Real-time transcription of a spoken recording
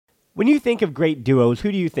When you think of great duos,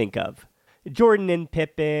 who do you think of? Jordan and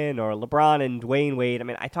Pippen or LeBron and Dwayne Wade. I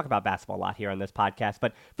mean, I talk about basketball a lot here on this podcast,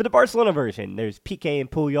 but for the Barcelona version, there's PK and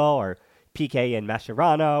Puyol or PK and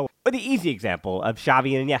Mascherano, or the easy example of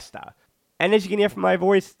Xavi and Iniesta. And as you can hear from my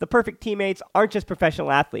voice, the perfect teammates aren't just professional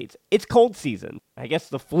athletes. It's cold season. I guess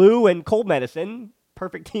the flu and cold medicine,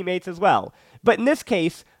 perfect teammates as well. But in this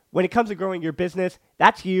case, when it comes to growing your business,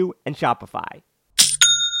 that's you and Shopify.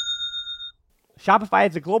 Shopify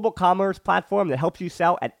is a global commerce platform that helps you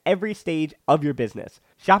sell at every stage of your business.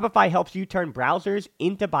 Shopify helps you turn browsers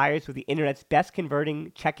into buyers with the internet's best converting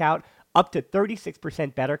checkout, up to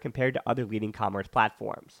 36% better compared to other leading commerce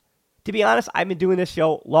platforms. To be honest, I've been doing this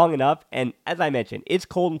show long enough, and as I mentioned, it's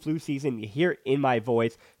cold and flu season. You hear it in my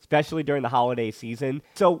voice, especially during the holiday season.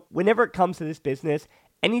 So whenever it comes to this business,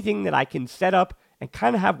 anything that I can set up and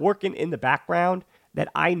kind of have working in the background that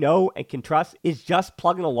I know and can trust is just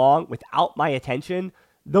plugging along without my attention.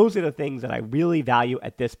 Those are the things that I really value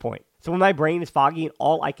at this point. So when my brain is foggy and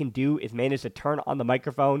all I can do is manage to turn on the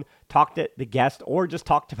microphone, talk to the guest, or just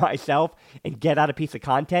talk to myself and get out a piece of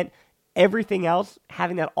content, everything else,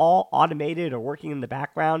 having that all automated or working in the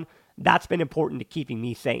background, that's been important to keeping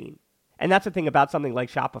me sane. And that's the thing about something like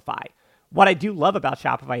Shopify. What I do love about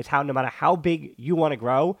Shopify is how no matter how big you want to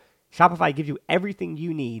grow, Shopify gives you everything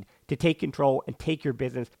you need to take control and take your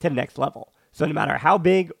business to the next level. So no matter how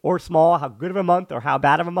big or small, how good of a month or how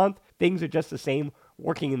bad of a month, things are just the same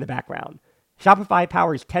working in the background. Shopify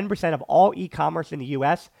powers 10% of all e-commerce in the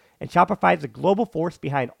US, and Shopify is the global force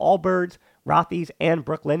behind Allbirds, Rothy's, and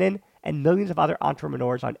Brooklinen, and millions of other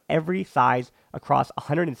entrepreneurs on every size across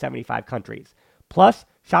 175 countries. Plus,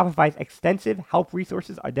 Shopify's extensive help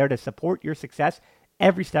resources are there to support your success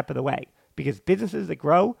every step of the way, because businesses that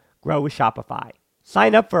grow with Shopify.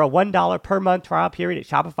 Sign up for a $1 per month trial period at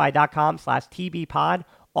shopify.com/tbpod,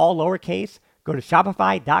 all lowercase. Go to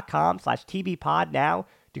shopify.com/tbpod now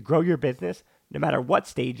to grow your business no matter what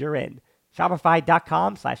stage you're in.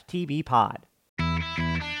 Shopify.com/tbpod.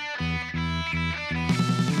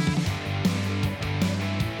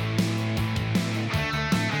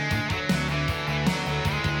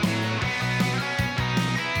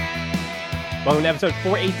 Welcome to episode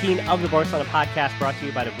 418 of the Barcelona Podcast, brought to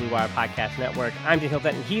you by the Blue Wire Podcast Network. I'm Dan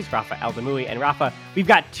Hilton, and he's Rafa Aldamui. And Rafa, we've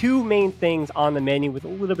got two main things on the menu with a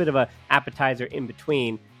little bit of an appetizer in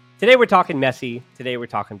between. Today we're talking Messi. Today we're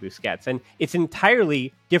talking Busquets. And it's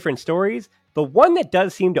entirely different stories, but one that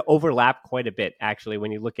does seem to overlap quite a bit, actually,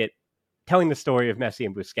 when you look at telling the story of Messi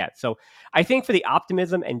and Busquets. So I think for the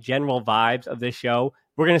optimism and general vibes of this show,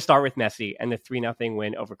 we're going to start with Messi and the 3-0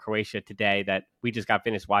 win over Croatia today that we just got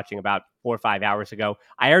finished watching about 4 or 5 hours ago.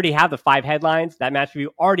 I already have the 5 headlines. That match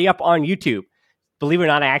review already up on YouTube. Believe it or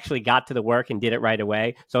not, I actually got to the work and did it right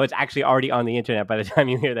away. So it's actually already on the internet by the time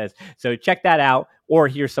you hear this. So check that out or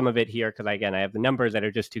hear some of it here because, again, I have the numbers that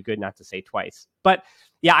are just too good not to say twice. But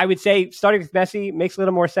yeah, I would say starting with Messi makes a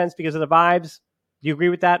little more sense because of the vibes. Do you agree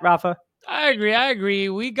with that, Rafa? I agree.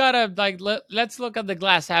 We gotta let's look at the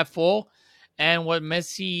glass half full and what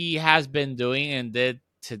Messi has been doing and did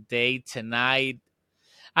today, tonight.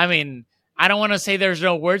 I mean, I don't want to say there's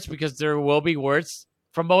no words because there will be words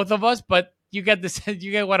from both of us, but you get this.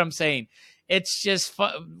 You get what I'm saying. It's just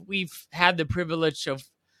fun. We've had the privilege of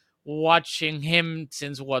watching him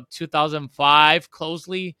since 2005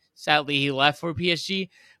 closely. Sadly, he left for PSG,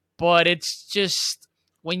 but it's just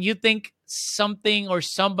when you think something or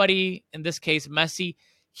somebody, in this case Messi,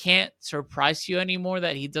 can't surprise you anymore,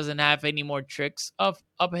 that he doesn't have any more tricks up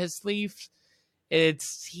his sleeves,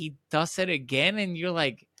 he does it again, and you're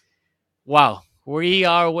like, wow, we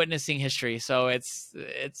are witnessing history. So it's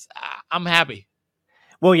I'm happy.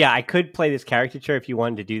 Well, yeah, I could play this caricature if you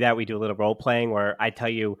wanted to do that. We do a little role playing where I tell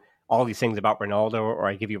you all these things about Ronaldo, or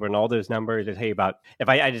I give you Ronaldo's numbers. I tell you about, if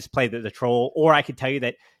I just play the troll, or I could tell you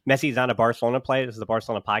that Messi's not a Barcelona player. This is the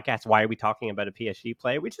Barcelona podcast. Why are we talking about a PSG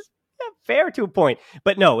player? Which is fair to a point.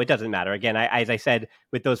 But no, it doesn't matter. Again, as I said,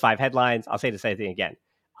 with those 5 headlines, I'll say the same thing again.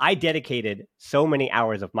 I dedicated so many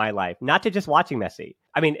hours of my life, not to just watching Messi.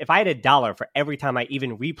 I mean, if I had $1 for every time I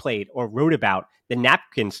even replayed or wrote about the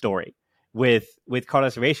napkin story with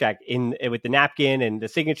Carlos Reixac with the napkin and the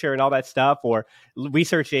signature and all that stuff, or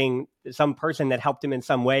researching some person that helped him in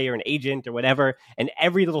some way, or an agent or whatever, and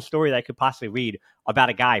every little story that I could possibly read about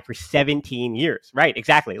a guy for 17 years. Right,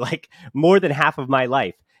 exactly. Like more than half of my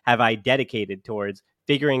life have I dedicated towards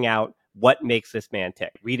figuring out what makes this man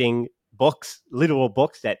tick, reading books, literal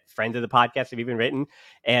books that friends of the podcast have even written,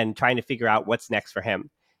 and trying to figure out what's next for him.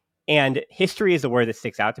 And history is the word that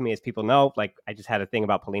sticks out to me, as people know. Like, I just had a thing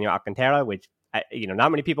about Paulino Alcantara, which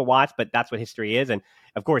not many people watch, but that's what history is. And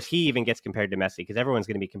of course, he even gets compared to Messi, because everyone's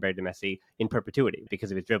going to be compared to Messi in perpetuity because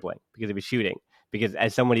of his dribbling, because of his shooting, because,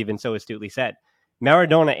 as someone even so astutely said,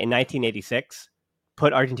 Maradona in 1986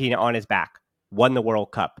 put Argentina on his back, won the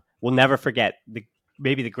World Cup. We'll never forget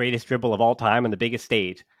maybe the greatest dribble of all time on the biggest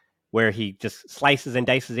stage, where he just slices and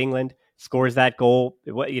dices England, scores that goal.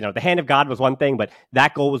 The hand of God was one thing, but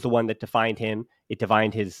that goal was the one that defined him. It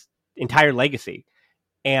defined his entire legacy.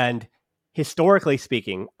 And historically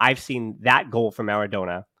speaking, I've seen that goal from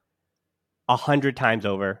Maradona 100 times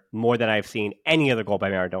over, more than I've seen any other goal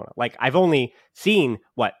by Maradona. Like, I've only seen,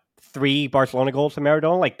 3 Barcelona goals from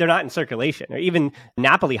Maradona. Like, they're not in circulation. Or even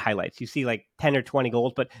Napoli highlights, you see like 10 or 20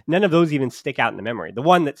 goals, but none of those even stick out in the memory. The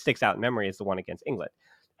one that sticks out in memory is the one against England.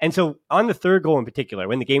 And so on the third goal in particular,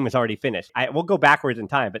 when the game was already finished, we'll go backwards in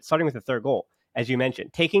time, but starting with the third goal, as you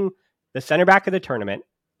mentioned, taking the center back of the tournament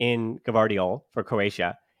in Gvardiol for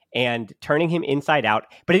Croatia and turning him inside out.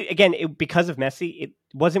 But because of Messi, it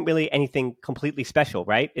wasn't really anything completely special,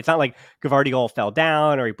 right? It's not like Gvardiol fell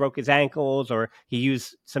down or he broke his ankles or he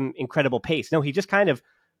used some incredible pace. No, he just kind of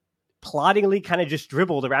ploddingly kind of just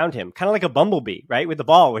dribbled around him, kind of like a bumblebee, right? With the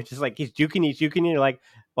ball, which is like he's juking, and you're like,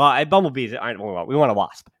 well, bumblebees aren't what we want. We want a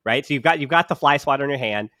wasp, right? So you've got the fly swatter in your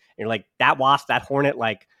hand, and you're like, that wasp, that hornet,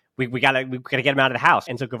 like we gotta get him out of the house.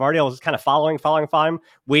 And so Gvardiol is kind of following,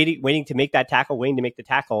 waiting to make that tackle,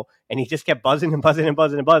 and he just kept buzzing,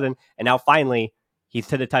 and now finally he's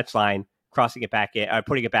to the touchline, crossing it back in,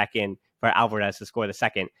 putting it back in for Alvarez to score the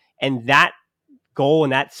second. And that goal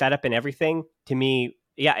and that setup and everything, to me,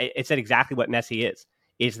 it said exactly what Messi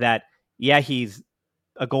is that, he's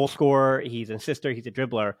a goal scorer, he's an assister, he's a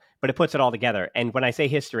dribbler, but it puts it all together. And when I say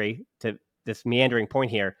history, to this meandering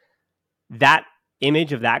point here, that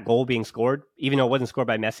image of that goal being scored, even though it wasn't scored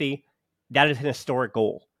by Messi, that is an historic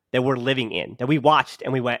goal that we're living in, that we watched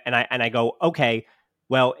and we went, and I go, okay,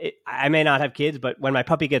 well, I may not have kids, but when my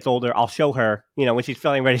puppy gets older, I'll show her, when she's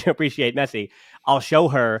feeling ready to appreciate Messi, I'll show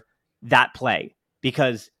her that play,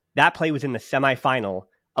 because that play was in the semifinal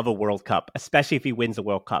of a World Cup, especially if he wins the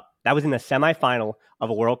World Cup. That was in the semifinal of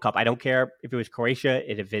a World Cup. I don't care if it was Croatia,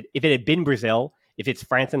 if it had been Brazil, if it's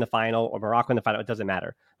France in the final or Morocco in the final, it doesn't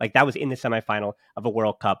matter. Like, that was in the semifinal of a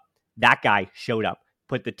World Cup. That guy showed up,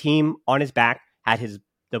 put the team on his back, had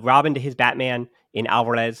the Robin to his Batman in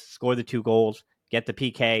Alvarez, score the 2 goals, get the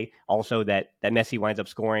PK, also that Messi winds up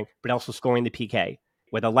scoring, but also scoring the PK.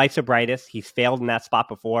 Where the lights are brightest, he's failed in that spot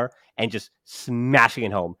before, and just smashing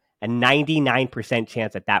it home. A 99%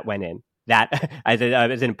 chance that went in. That as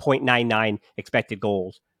in 0.99 expected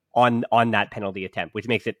goals on that penalty attempt, which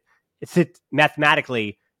makes it's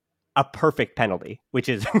mathematically a perfect penalty, which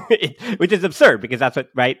is absurd, because that's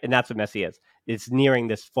what Messi is. It's nearing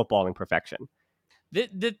this footballing perfection.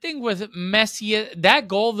 The thing with Messi, that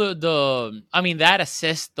goal, that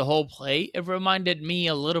assist, the whole play, it reminded me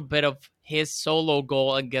a little bit of his solo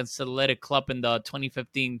goal against the Athletic Club in the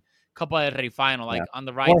 2015 Copa del Rey final, on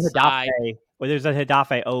the right side. Well, there's a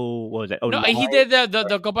Getafe. What was it? No, he did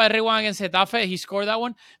the Copa del Rey one against Getafe. He scored that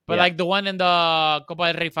one, but the one in the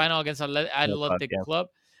Copa del Rey final against Athletic Club,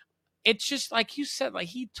 it's just like you said, like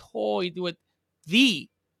he toyed with the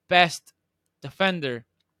best defender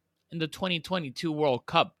in the 2022 World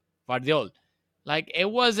Cup, Gvardiol. Like, it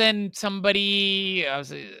wasn't somebody,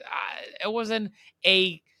 it wasn't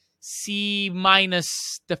a C-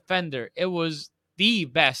 defender. It was the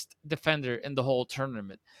best defender in the whole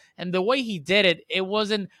tournament. And the way he did it, it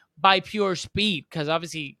wasn't by pure speed, because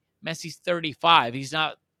obviously Messi's 35. He's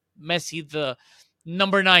not Messi, the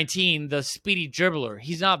number 19, the speedy dribbler.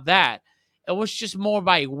 He's not that. It was just more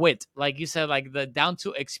by wit, like you said, like the down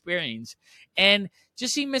to experience. And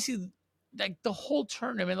just see Messi, like the whole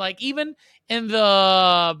tournament, like even in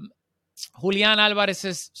the Julian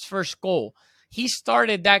Alvarez's first goal, he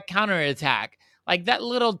started that counterattack, like that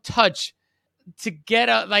little touch to get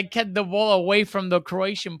the ball away from the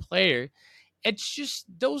Croatian player. It's just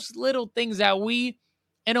those little things that we,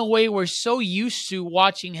 in a way, were so used to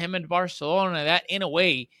watching him in Barcelona that, in a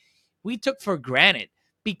way, we took for granted,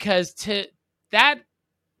 because to that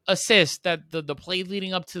assist, that the play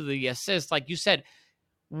leading up to the assist, like you said,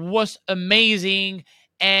 was amazing.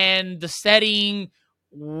 And the setting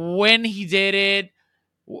when he did it,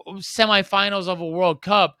 semifinals of a World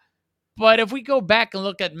Cup. But if we go back and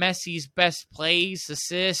look at Messi's best plays,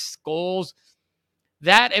 assists, goals,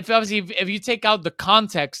 that if you take out the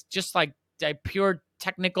context, just like that pure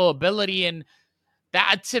technical ability, and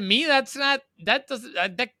that, to me, that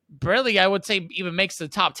barely, I would say, even makes the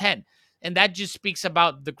top 10. And that just speaks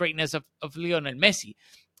about the greatness of Lionel Messi.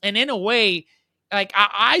 And in a way, like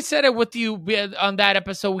I said it with you on that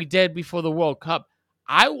episode we did before the World Cup.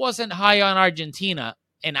 I wasn't high on Argentina,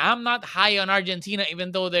 and I'm not high on Argentina,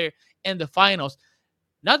 even though they're in the finals,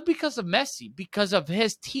 not because of Messi, because of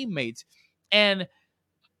his teammates. And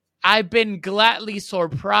I've been gladly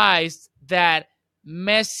surprised that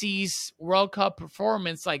Messi's World Cup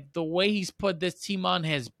performance, like the way he's put this team on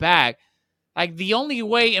his back, like the only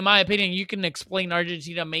way, in my opinion, you can explain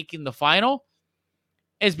Argentina making the final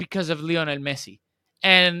is because of Lionel Messi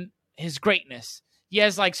and his greatness.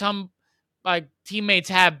 Yes, like some like teammates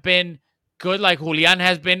have been good, like Julian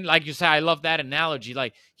has been, like you said, I love that analogy.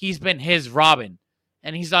 Like he's been his Robin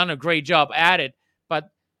and he's done a great job at it. But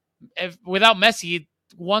without Messi,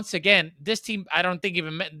 once again, this team, I don't think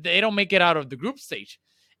they don't make it out of the group stage.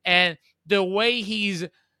 And the way he's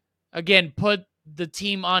again put the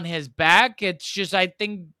team on his back, it's just, I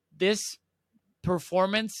think this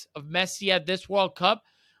performance of Messi at this World Cup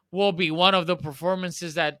will be one of the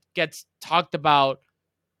performances that gets talked about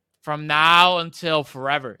from now until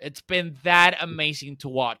forever. It's been that amazing to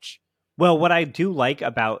watch. Well, what I do like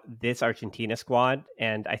about this Argentina squad,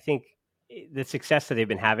 and I think the success that they've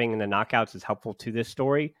been having in the knockouts is helpful to this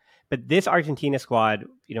story. But this Argentina squad,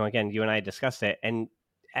 again, you and I discussed it, and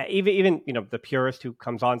even the purist who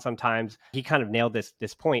comes on sometimes, he kind of nailed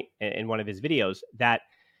this point in one of his videos, that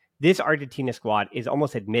this Argentina squad is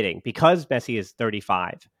almost admitting, because Messi is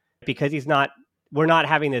 35, because we're not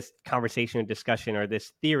having this conversation or discussion or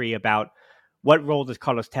this theory about what role does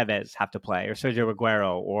Carlos Tevez have to play, or Sergio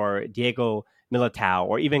Aguero, or Diego Militao,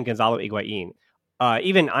 or even Gonzalo Higuain,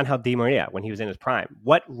 even Angel Di Maria when he was in his prime.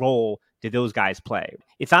 What role did those guys play?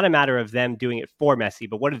 It's not a matter of them doing it for Messi,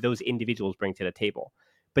 but what do those individuals bring to the table?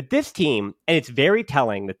 But this team, and it's very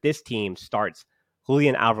telling that this team starts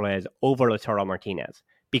Julian Alvarez over Lautaro Martinez,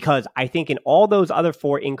 because I think in all those other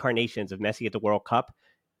 4 incarnations of Messi at the World Cup,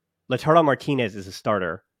 Lautaro Martinez is a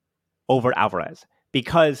starter over Alvarez.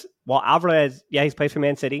 Because while Alvarez, he's played for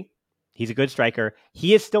Man City, he's a good striker,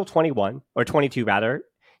 he is still 21, or 22 rather.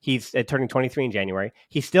 He's turning 23 in January.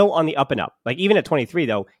 He's still on the up and up. Like even at 23,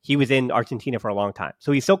 though, he was in Argentina for a long time.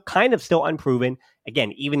 So he's still unproven,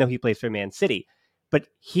 again, even though he plays for Man City. But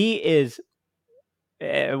he is,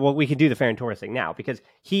 we can do the Ferran Torres thing now, because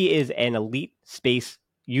he is an elite space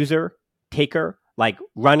user, taker, like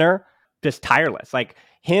runner, just tireless. Like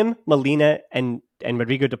him, Molina, and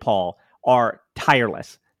Rodrigo de Paul are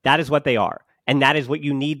tireless. That is what they are. And that is what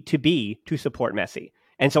you need to be to support Messi.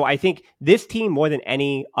 And so I think this team, more than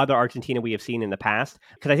any other Argentina we have seen in the past,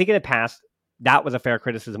 because I think in the past, that was a fair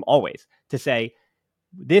criticism always, to say,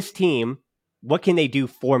 this team, what can they do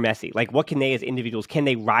for Messi? Like, what can they as individuals, can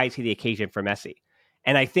they rise to the occasion for Messi?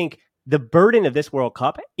 And I think the burden of this World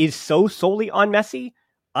Cup is so solely on Messi.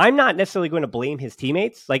 I'm not necessarily going to blame his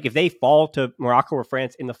teammates. Like, if they fall to Morocco or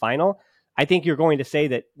France in the final, I think you're going to say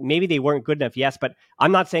that maybe they weren't good enough, yes, but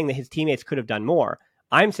I'm not saying that his teammates could have done more.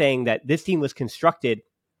 I'm saying that this team was constructed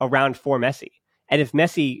around for Messi. And if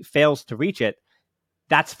Messi fails to reach it,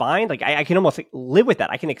 that's fine. Like, I can almost live with that.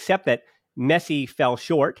 I can accept that Messi fell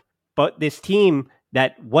short, but this team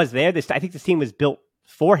that was there, I think this team was built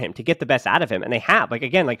for him to get the best out of him. And they have, like,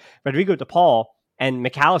 again, like Rodrigo de Paul and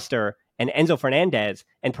McAllister and Enzo Fernandez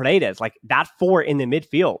and Paredes, like that 4 in the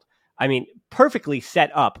midfield. I mean, perfectly set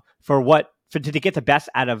up to get the best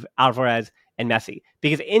out of Alvarez and Messi.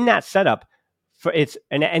 Because in that setup, it's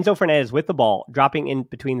an Enzo Fernandez with the ball, dropping in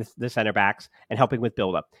between the center backs and helping with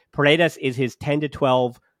build-up. Paredes is his 10 to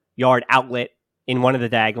 12 yard outlet in one of the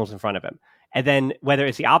diagonals in front of him. And then whether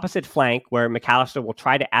it's the opposite flank where McAllister will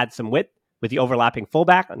try to add some width with the overlapping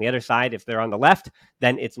fullback on the other side, if they're on the left,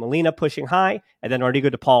 then it's Molina pushing high, and then Rodrigo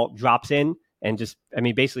de Paul drops in and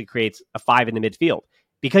basically creates a 5 in the midfield.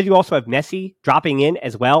 Because you also have Messi dropping in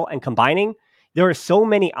as well and combining, there are so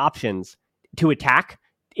many options to attack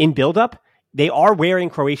in build-up. They are wearing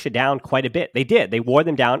Croatia down quite a bit. They did. They wore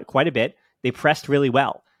them down quite a bit. They pressed really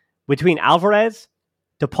well. Between Alvarez,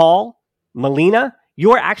 de Paul, Molina,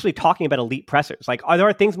 you are actually talking about elite pressers. Like, are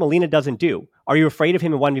there things Molina doesn't do? Are you afraid of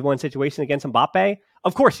him in 1v1 situation against Mbappe?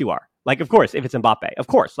 Of course you are. Like, of course, if it's Mbappe. Of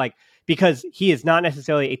course. Like, because he is not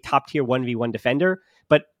necessarily a top-tier 1v1 defender.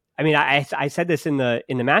 But, I mean, I said this in the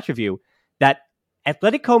match review, that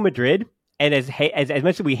Atletico Madrid, and as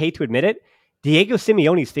much as we hate to admit it, Diego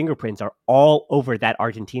Simeone's fingerprints are all over that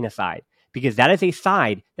Argentina side. Because that is a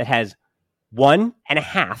side that has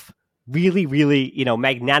 1.5 really, really,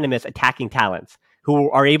 magnanimous attacking talents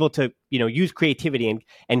who are able to, use creativity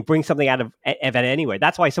and bring something out of it anyway.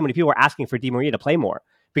 That's why so many people are asking for Di Maria to play more,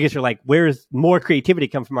 because you're like, where's more creativity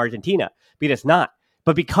come from Argentina? Because it's not.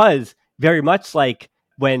 But because very much like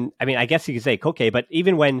I guess you could say Koke, but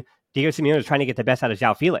even when Diego Simeone is trying to get the best out of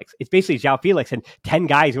João Felix. It's basically João Felix and 10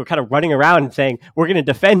 guys who are kind of running around and saying, we're going to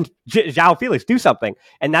defend João Felix, do something.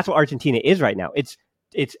 And that's what Argentina is right now. It's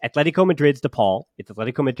Atletico Madrid's DePaul. It's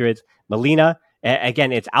Atletico Madrid's Molina.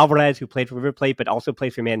 Again, it's Alvarez, who played for River Plate, but also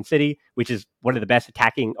plays for Man City, which is one of the best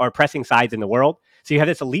attacking or pressing sides in the world. So you have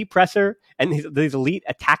this elite presser and these elite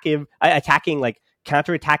attacking, like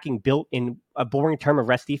counter-attacking built in a boring term of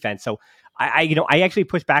rest defense. So I actually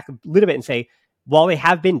push back a little bit and say, while they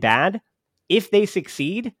have been bad, if they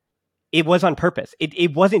succeed, it was on purpose.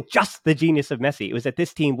 It wasn't just the genius of Messi. It was that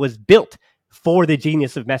this team was built for the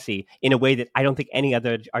genius of Messi in a way that I don't think any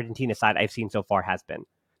other Argentina side I've seen so far has been.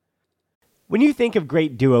 When you think of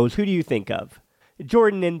great duos, who do you think of?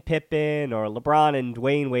 Jordan and Pippen, or LeBron and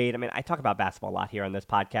Dwayne Wade? I mean, I talk about basketball a lot here on this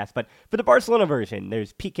podcast, but for the Barcelona version,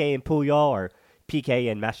 there's Piqué and Puyol, or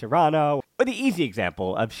Piqué and Mascherano, or the easy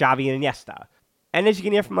example of Xavi and Iniesta. And as you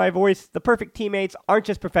can hear from my voice, the perfect teammates aren't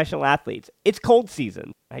just professional athletes. It's cold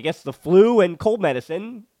season. I guess the flu and cold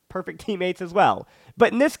medicine, perfect teammates as well.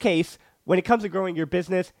 But in this case, when it comes to growing your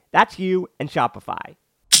business, that's you and Shopify.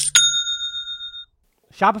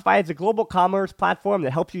 Shopify is a global commerce platform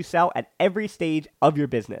that helps you sell at every stage of your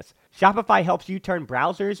business. Shopify helps you turn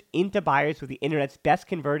browsers into buyers with the internet's best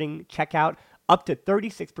converting checkout, up to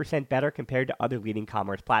 36% better compared to other leading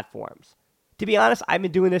commerce platforms. To be honest, I've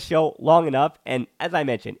been doing this show long enough, and as I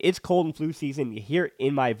mentioned, it's cold and flu season. You hear it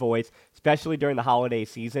in my voice, especially during the holiday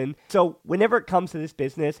season. So whenever it comes to this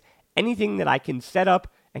business, anything that I can set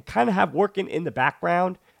up and kind of have working in the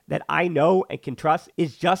background that I know and can trust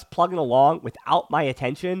is just plugging along without my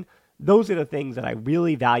attention. Those are the things that I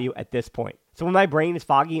really value at this point. So when my brain is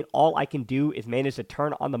foggy and all I can do is manage to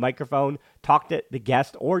turn on the microphone, talk to the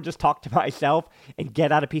guest, or just talk to myself and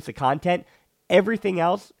get out a piece of content, everything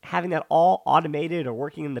else, having that all automated or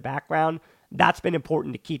working in the background, that's been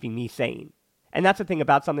important to keeping me sane. And that's the thing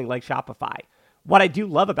about something like Shopify. What I do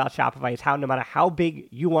love about Shopify is how no matter how big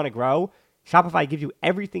you want to grow, Shopify gives you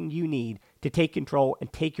everything you need to take control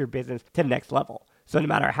and take your business to the next level. So no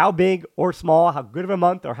matter how big or small, how good of a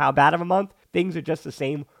month or how bad of a month, things are just the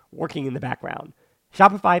same working in the background.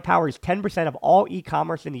 Shopify powers 10% of all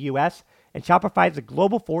e-commerce in the US, and Shopify is the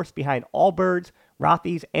global force behind Allbirds,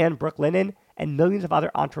 Rothy's, and Brooklinen, and millions of other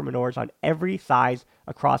entrepreneurs on every size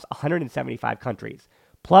across 175 countries.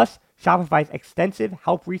 Plus, Shopify's extensive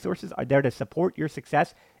help resources are there to support your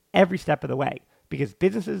success every step of the way, because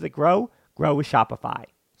businesses that grow with Shopify.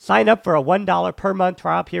 Sign up for a $1 per month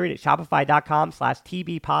trial period at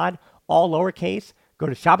shopify.com/tbpod, all lowercase. Go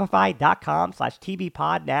to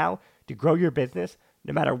shopify.com/tbpod now to grow your business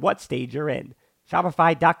no matter what stage you're in.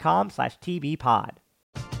 Shopify.com/tbpod.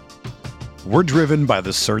 We're driven by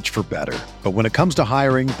the search for better. But when it comes to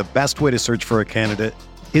hiring, the best way to search for a candidate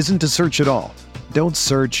isn't to search at all. Don't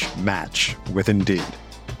search, match with Indeed.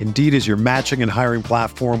 Indeed is your matching and hiring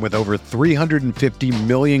platform with over 350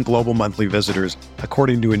 million global monthly visitors,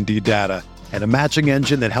 according to Indeed data, and a matching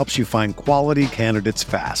engine that helps you find quality candidates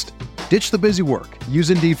fast. Ditch the busy work. Use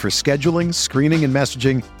Indeed for scheduling, screening, and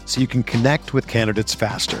messaging so you can connect with candidates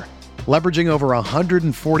faster. Leveraging over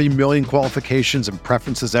 140 million qualifications and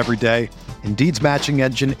preferences every day, Indeed's matching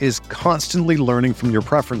engine is constantly learning from your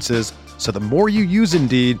preferences, so the more you use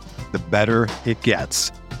Indeed, the better it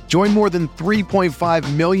gets. Join more than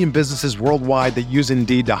 3.5 million businesses worldwide that use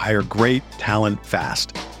Indeed to hire great talent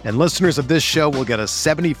fast. And listeners of this show will get a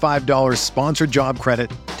 $75 sponsored job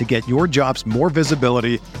credit to get your jobs more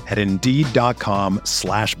visibility at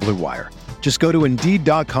Indeed.com/Blue Wire. Just go to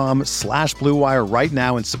Indeed.com/Blue Wire right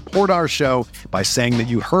now and support our show by saying that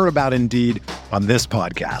you heard about Indeed on this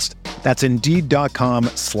podcast. That's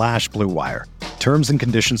Indeed.com/Blue Wire. Terms and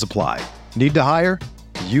conditions apply. Need to hire?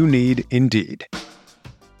 You need Indeed.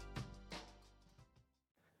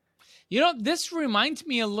 You know, this reminds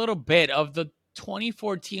me a little bit of the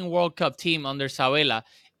 2014 World Cup team under Sabella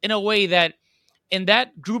in a way that in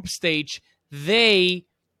that group stage, they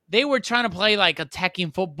were trying to play like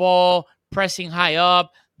attacking football, pressing high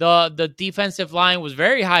up. The defensive line was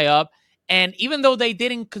very high up. And even though they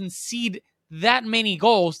didn't concede that many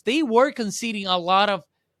goals, they were conceding a lot of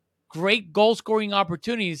great goal-scoring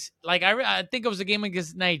opportunities. Like I think it was a game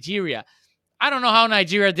against Nigeria. I don't know how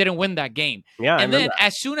Nigeria didn't win that game. Yeah, and then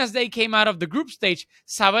as soon as they came out of the group stage,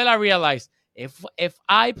 Sabella realized if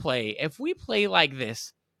we play like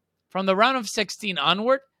this from the round of 16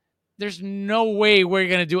 onward, there's no way we're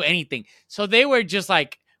gonna do anything. So they were just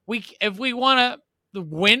like, if we want to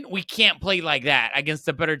win, we can't play like that against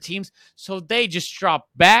the better teams. So they just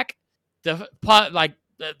dropped back, crowded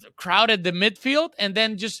the midfield, and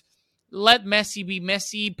then just let Messi be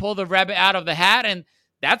Messi, pull the rabbit out of the hat, and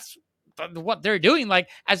that's what they're doing. Like,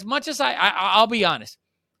 as much as I'll be honest,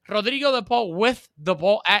 Rodrigo de Paul with the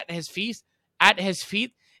ball at his feet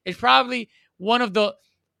is probably one of the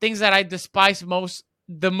things that I despise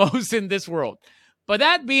the most in this world. But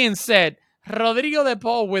that being said, Rodrigo de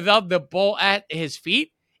Paul without the ball at his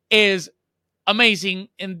feet is amazing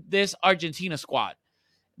in this Argentina squad.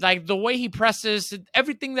 Like the way he presses,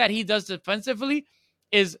 everything that he does defensively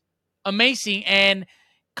is amazing and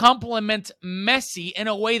complements Messi in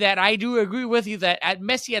a way that I do agree with you that at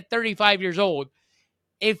Messi at 35 years old,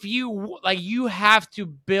 if you have to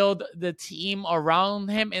build the team around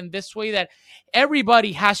him in this way that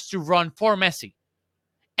everybody has to run for Messi.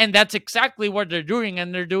 And that's exactly what they're doing,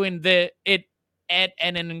 and they're doing it at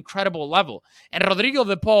an incredible level. And Rodrigo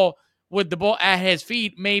de Paul with the ball at his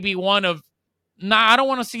feet may be one of, I don't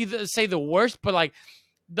want to say the worst, but like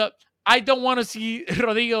I don't want to see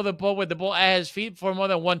Rodrigo de Paul with the ball at his feet for more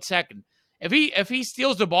than 1 second. If he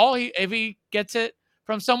steals the ball, if he gets it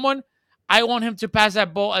from someone, I want him to pass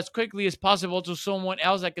that ball as quickly as possible to someone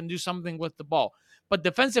else that can do something with the ball. But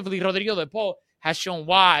defensively, Rodrigo de Paul has shown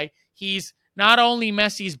why he's not only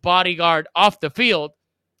Messi's bodyguard off the field,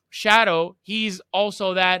 shadow, he's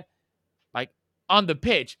also that like on the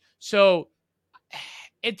pitch. So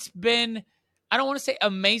it's been, I don't want to say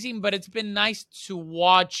amazing, but it's been nice to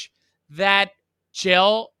watch that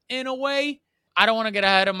gel in a way. I don't want to get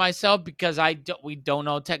ahead of myself because we don't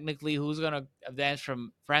know technically who's going to advance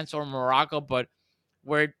from France or Morocco, but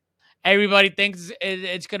where everybody thinks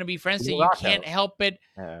it's going to be France, and you can't help it.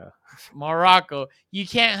 Morocco. You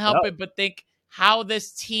can't help it but think how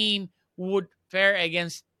this team would fare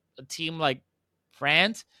against a team like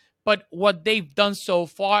France. But what they've done so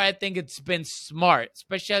far, I think it's been smart,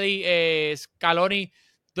 especially Scaloni,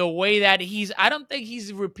 the way that I don't think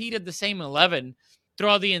he's repeated the same 11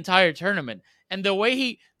 throughout the entire tournament. And the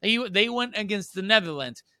way they went against the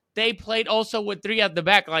Netherlands, they played also with 3 at the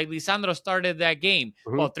back. Like Lisandro started that game.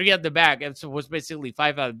 Mm-hmm. Well, 3 at the back. It was basically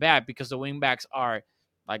 5 at the back because the wing backs are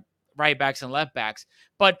like right backs and left backs.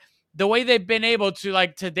 But the way they've been able to,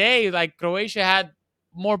 like today, like Croatia had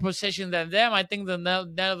more possession than them. I think the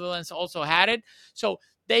Netherlands also had it. So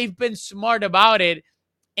they've been smart about it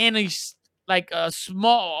in a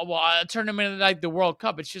small tournament like the World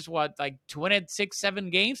Cup. It's just 26, 7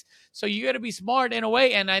 games. So you got to be smart in a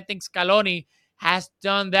way. And I think Scaloni has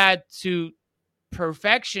done that to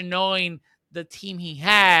perfection, knowing the team he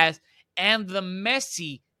has and the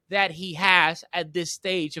Messi that he has at this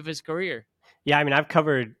stage of his career. Yeah, I mean, I've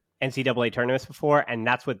covered NCAA tournaments before, and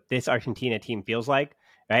that's what this Argentina team feels like,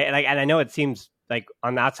 right? And I know it seems like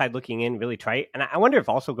on the outside looking in really trite. And I wonder if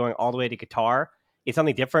also going all the way to Qatar is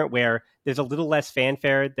something different where there's a little less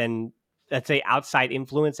fanfare than, let's say, outside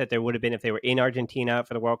influence that there would have been if they were in Argentina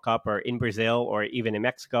for the World Cup or in Brazil or even in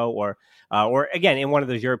Mexico or again, in one of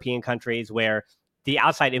those European countries where the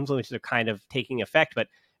outside influences are kind of taking effect. But,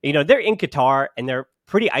 they're in Qatar and they're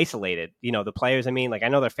pretty isolated. The players, I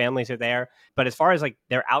know their families are there, but as far as like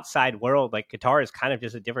their outside world, like Qatar is kind of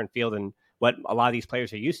just a different field than what a lot of these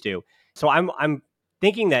players are used to. So I'm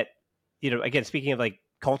thinking that, again, speaking of like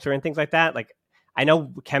culture and things like that, like I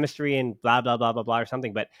know chemistry and blah, blah, blah, blah, blah or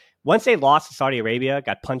something, but once they lost to Saudi Arabia,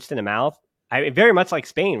 got punched in the mouth, very much like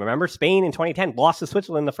Spain. Remember, Spain in 2010 lost to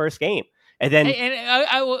Switzerland in the first game. And then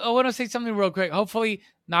I want to say something real quick, hopefully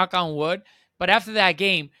knock on wood. But after that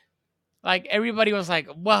game, like everybody was like,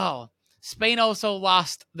 wow, Spain also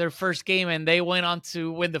lost their first game and they went on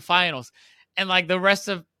to win the finals. And like the rest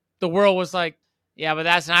of the world was like, yeah, but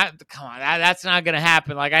that's not going to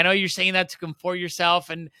happen. Like, I know you're saying that to comfort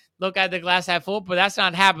yourself and look at the glass half full, but that's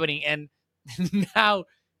not happening. And now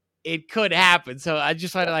it could happen. So I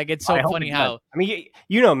just find it's so funny how. I mean,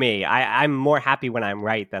 you know me. I'm more happy when I'm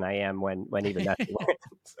right than I am when even Messi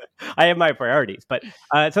wins. I have my priorities. But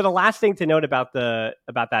so the last thing to note about that,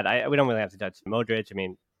 we don't really have to touch Modric. I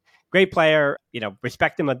mean, great player.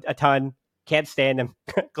 Respect him a ton. Can't stand him.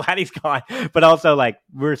 Glad he's gone. But also, we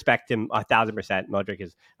respect him 1,000%. Modric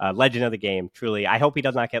is a legend of the game. Truly, I hope he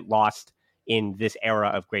does not get lost in this era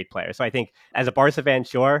of great players. So I think as a Barca fan,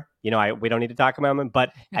 sure, we don't need to talk about him,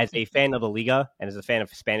 but as a fan of the Liga and as a fan of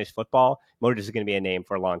Spanish football, Modric is going to be a name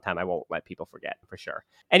for a long time. I won't let people forget for sure.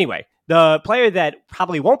 Anyway, the player that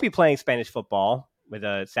probably won't be playing Spanish football, with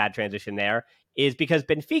a sad transition there, is because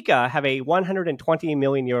Benfica have a 120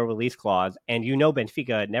 million euro release clause, and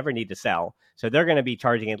Benfica never need to sell. So they're going to be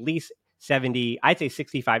charging at least 70, I'd say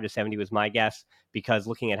 65 to 70 was my guess, because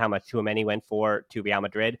looking at how much Tchouaméni went to Real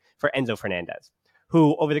Madrid for Enzo Fernandez,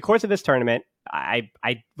 who over the course of this tournament, I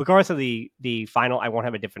regardless of the final, I won't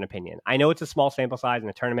have a different opinion. I know it's a small sample size in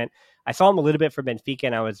the tournament. I saw him a little bit for Benfica,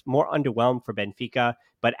 and I was more underwhelmed for Benfica.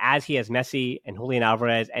 But as he has Messi and Julian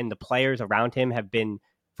Alvarez, and the players around him have been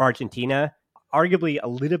for Argentina arguably a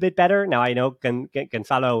little bit better. Now, I know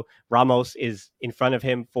Gonzalo Ramos is in front of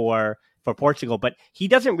him for Portugal, but he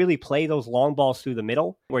doesn't really play those long balls through the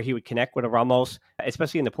middle where he would connect with a Ramos,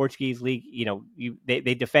 especially in the Portuguese league.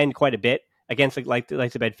 They defend quite a bit against like the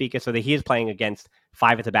Benfica, so that he is playing against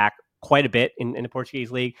five at the back quite a bit in the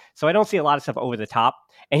Portuguese league. So I don't see a lot of stuff over the top,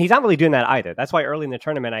 and he's not really doing that either. That's why early in the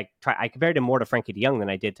tournament I compared him more to Frankie de Jong than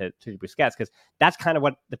I did to Busquets, because that's kind of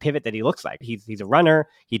what the pivot that he looks like. He's a runner.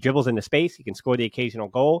 He dribbles into space. He can score the occasional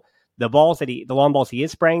goal. The long balls he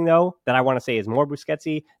is spraying, though, that I want to say is more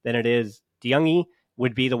Busquetsy than it is de Jongy,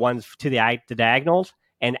 would be the ones to the diagonals.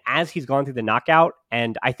 And as he's gone through the knockout,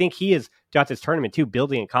 and I think he is throughout this tournament too,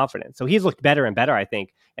 building in confidence. So he's looked better and better, I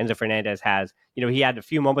think, Enzo Fernandez has. He had a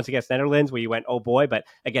few moments against Netherlands where you went, oh boy, but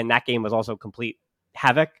again, that game was also complete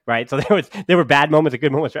havoc, right? So there were bad moments and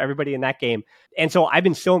good moments for everybody in that game. And so I've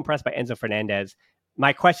been so impressed by Enzo Fernandez.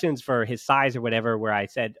 My questions for his size or whatever, where I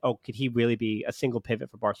said, oh, could he really be a single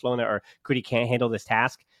pivot for Barcelona, or could he can't handle this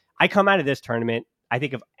task? I come out of this tournament, I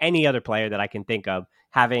think of any other player that I can think of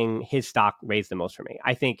having his stock raised the most for me.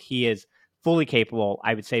 I think he is fully capable.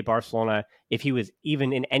 I would say Barcelona, if he was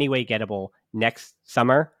even in any way gettable next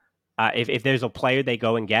summer, if there's a player they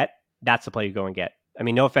go and get, that's the player you go and get. I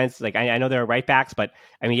mean, no offense. Like I know there are right backs, but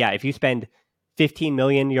I mean, yeah, if you spend 15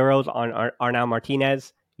 million euros on Arnau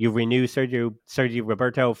Martinez, you renew Sergio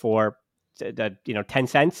Roberto for 10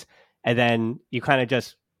 cents, and then you kind of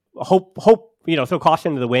just hope throw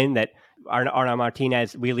caution to the wind that Arnau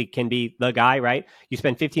Martinez really can be the guy, right? You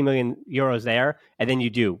spend 15 million euros there, and then you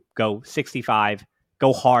do go 65,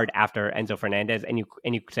 go hard after Enzo Fernandez, and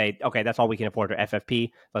you say, okay, that's all we can afford for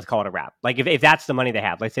FFP. Let's call it a wrap. Like if that's the money they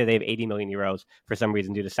have, let's say they have 80 million euros for some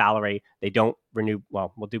reason due to salary, they don't renew.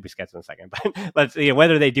 Well, we'll do Busquets in a second, but let's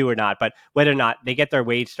whether they do or not. But whether or not they get their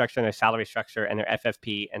wage structure and their salary structure and their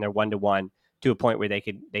FFP and their 1-to-1 to a point where they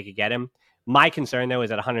could get him. My concern though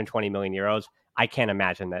is at 120 million euros. I can't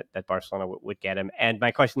imagine that Barcelona would get him. And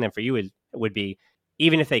my question then for you would be,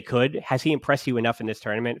 even if they could, has he impressed you enough in this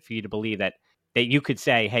tournament for you to believe that you could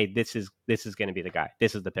say, hey, this is going to be the guy.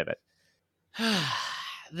 This is the pivot.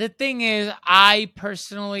 The thing is, I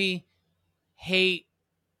personally hate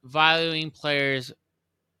valuing players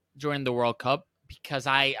during the World Cup because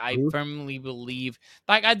I firmly believe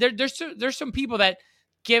there's some people that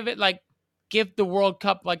give the World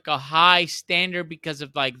Cup like a high standard because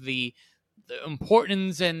of like the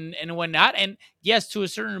importance and whatnot. And yes, to a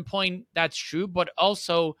certain point, that's true. But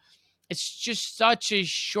also, it's just such a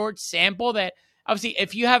short sample that obviously,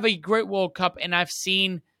 if you have a great World Cup and I've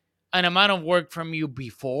seen an amount of work from you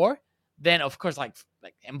before, then of course, like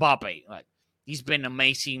Mbappe, like he's been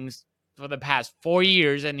amazing for the past 4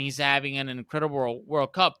 years and he's having an incredible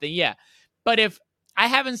World Cup, then yeah. But if I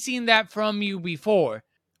haven't seen that from you before,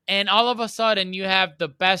 and all of a sudden you have the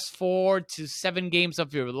best 4 to 7 games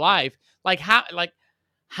of your life, like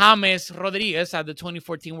James Rodriguez at the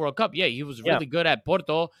 2014 World Cup. Yeah, he was really good at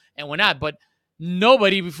Porto and whatnot, but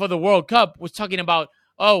nobody before the World Cup was talking about,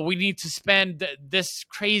 oh, we need to spend this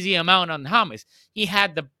crazy amount on James. He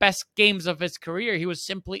had the best games of his career. He was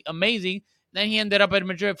simply amazing. Then he ended up at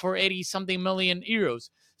Madrid for 80-something million euros.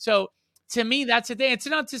 So to me, that's the thing. It's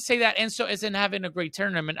not to say that Enzo isn't having a great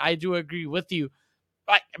tournament. I do agree with you.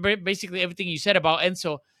 Basically everything you said about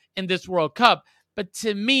Enzo in this World Cup. But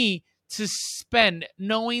to me, to spend,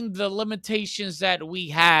 knowing the limitations that we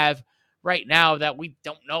have right now, that we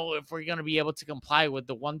don't know if we're going to be able to comply with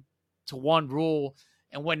the 1-to-1 rule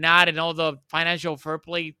and whatnot, and all the financial fair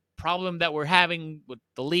play problem that we're having with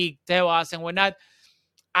the league, Tebas and whatnot,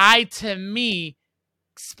 to me,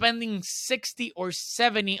 spending 60 or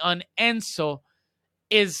 70 on Enzo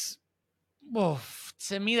is,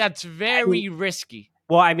 to me, that's very risky.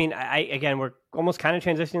 Well, I mean, again, we're almost kind of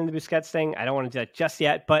transitioning to the Busquets thing. I don't want to do that just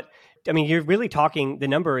yet, but I mean, you're really talking, the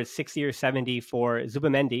number is 60 or 70 for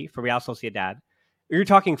Zubamendi for Real Sociedad. You're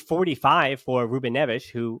talking 45 for Ruben Neves,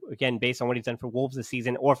 who, again, based on what he's done for Wolves this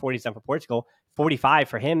season or for what he's done for Portugal, 45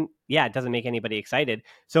 for him, yeah, it doesn't make anybody excited.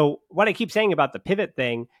 So what I keep saying about the pivot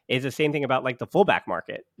thing is the same thing about like the fullback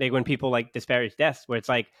market. Like when people like disparage Dest, where it's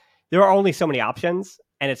like, there are only so many options.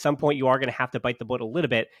 And at some point, you are going to have to bite the bullet a little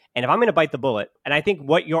bit. And if I'm going to bite the bullet, and I think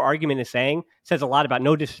what your argument is saying says a lot about,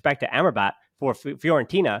 no disrespect to Amrabat for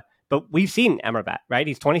Fiorentina, but we've seen Amrabat, right?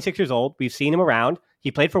 He's 26 years old. We've seen him around.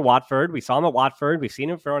 He played for Watford. We saw him at Watford. We've seen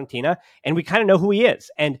him for Fiorentina. And we kind of know who he is.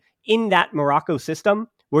 And in that Morocco system,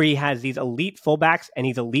 where he has these elite fullbacks and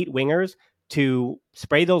these elite wingers to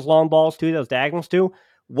spray those long balls to, those diagonals to,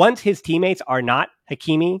 once his teammates are not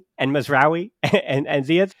Hakimi and Mazraoui and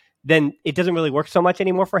Ziyech, then it doesn't really work so much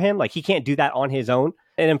anymore for him. Like he can't do that on his own.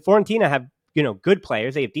 And then Fiorentina have good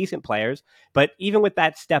players. They have decent players. But even with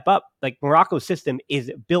that step up, like Morocco's system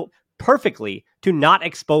is built perfectly to not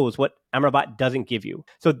expose what Amrabat doesn't give you.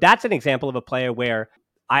 So that's an example of a player where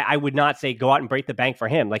I would not say go out and break the bank for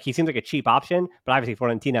him. Like he seems like a cheap option, but obviously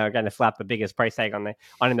Fiorentina are going to slap the biggest price tag on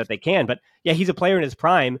him that they can. But yeah, he's a player in his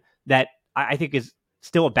prime that I think is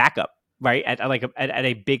still a backup, right? At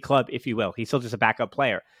a big club, if you will. He's still just a backup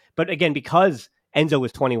player. But again, because Enzo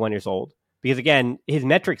was 21 years old, because again, his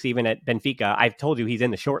metrics even at Benfica, I've told you he's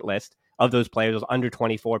in the short list of those players, those under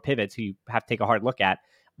 24 pivots who you have to take a hard look at.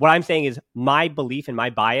 What I'm saying is my belief and my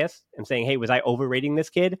bias. I'm saying, hey, was I overrating this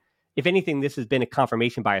kid? If anything, this has been a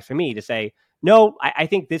confirmation bias for me to say, no, I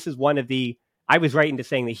think this is I was right into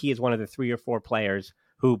saying that he is one of the 3 or 4 players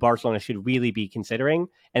who Barcelona should really be considering.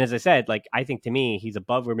 And as I said, like, I think to me, he's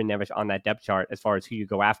above Ruben Neves on that depth chart as far as who you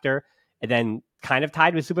go after, and then kind of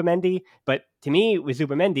tied with Zubimendi. But to me, with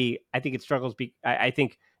Zubimendi, I think it struggles. I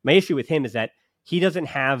think my issue with him is that he doesn't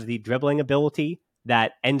have the dribbling ability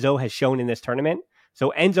that Enzo has shown in this tournament.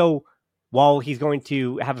 So Enzo, while he's going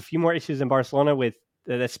to have a few more issues in Barcelona with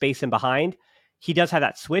the space and behind, he does have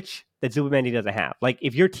that switch that Zubimendi doesn't have. Like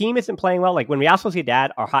if your team isn't playing well, like when Real Sociedad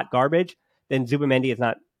are hot garbage, then Zubimendi is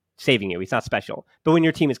not saving you. He's not special. But when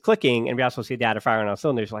your team is clicking and Real Sociedad are firing on all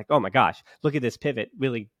cylinders, like, oh my gosh, look at this pivot,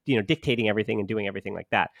 really, dictating everything and doing everything like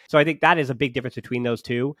that. So I think that is a big difference between those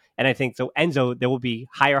two. And I think so Enzo, there will be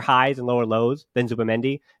higher highs and lower lows than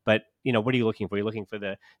Zubimendi. But what are you looking for? You're looking for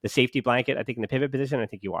the safety blanket, I think, in the pivot position. I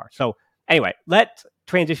think you are. So anyway, let's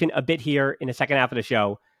transition a bit here in the second half of the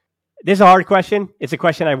show. This is a hard question. It's a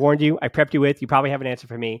question I warned you. I prepped you with. You probably have an answer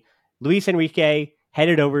for me. Luis Enrique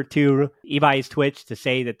headed over to Ibai's Twitch to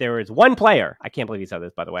say that there is one player. I can't believe he said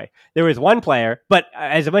this, by the way. There is one player, but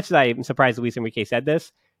as much as I'm surprised Luis Enrique said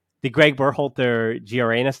this, the Greg Berhalter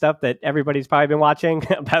Giorena stuff that everybody's probably been watching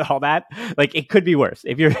about all that, like it could be worse.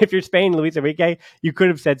 If you're Spain, Luis Enrique, you could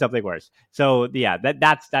have said something worse. So yeah,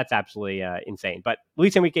 that's absolutely insane. But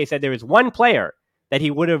Luis Enrique said there is one player that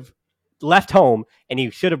he would have left home and he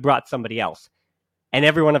should have brought somebody else. And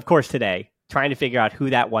everyone, of course, today trying to figure out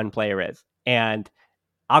who that one player is. And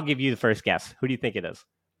I'll give you the first guess. Who do you think it is?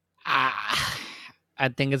 I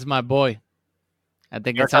think it's my boy. I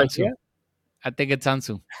think it's Ansu. I think it's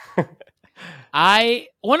Ansu. I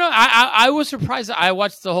was surprised. I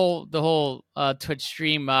watched the whole Twitch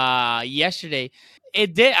stream yesterday.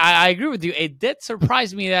 It did. I agree with you. It did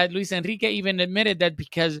surprise me that Luis Enrique even admitted that,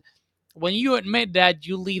 because when you admit that,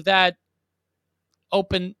 you leave that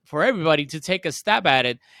open for everybody to take a stab at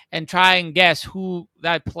it and try and guess who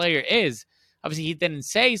that player is. Obviously, he didn't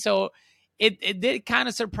say, so it did kind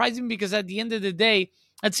of surprise me, because at the end of the day,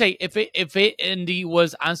 let's say if it indeed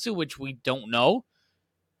was Ansu, which we don't know,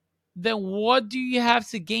 then what do you have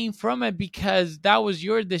to gain from it? Because that was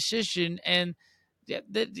your decision, and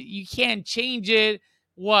you can't change it.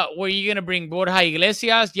 What were you gonna bring? Borja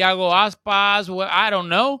Iglesias, Iago Aspas? I don't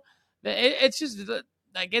know. It's just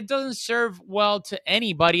like it doesn't serve well to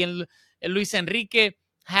anybody. And Luis Enrique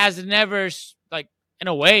has never, like, in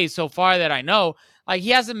a way, so far that I know, like he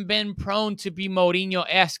hasn't been prone to be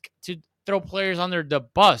Mourinho-esque to throw players under the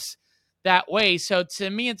bus that way. So to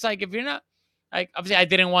me, it's like, if you're not, like, obviously I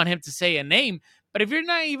didn't want him to say a name, but if you're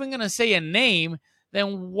not even going to say a name,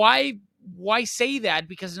 then why say that?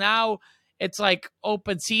 Because now it's like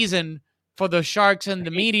open season for the Sharks and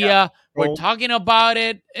the media. Yeah. We're talking about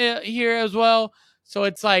it here as well. So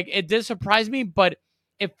it's like, it did surprise me. But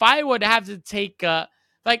if I would have to take,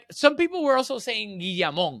 like some people were also saying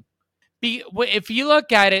Guillamon. If you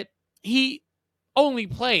look at it, he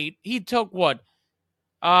took what?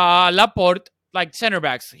 Laporte, like center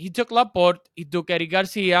backs. He took Laporte, he took Eric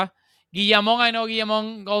Garcia. Guillamon, I know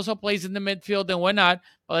Guillamon also plays in the midfield and whatnot,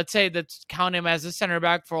 but let's say let's count him as a center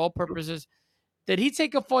back for all purposes. Did he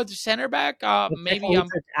take a fourth center back? Maybe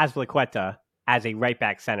Azpilicueta as a right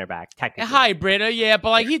back center back, technically. A hybrid, yeah,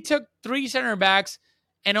 but like he took 3 center backs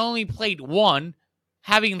and only played 1,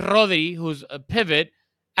 having Rodri, who's a pivot,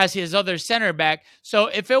 as his other center back. So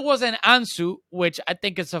if it wasn't Ansu, which I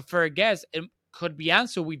think is a fair guess, it could be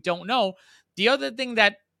Ansu, we don't know. The other thing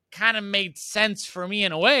that kind of made sense for me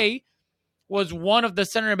in a way was one of the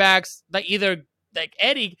center backs, like either like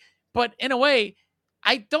Eddie, but in a way,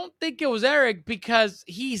 I don't think it was Eric, because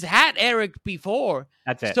he's had Eric before.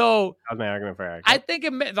 That's it. So that was my argument for Eric. I think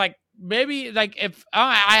it, like, maybe, like, if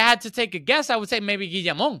I had to take a guess, I would say maybe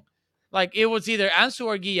Guillamon. Like, it was either Ansu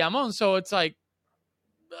or Guillamon. So it's like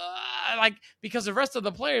because the rest of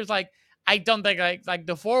the players, like, I don't think like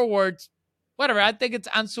the forwards, whatever. I think it's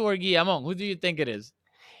Ansu or Guillamon. Who do you think it is?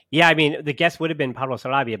 Yeah, I mean, the guess would have been Pablo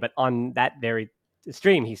Sarabia, but on that very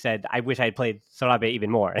stream, he said, I wish I had played Sorabe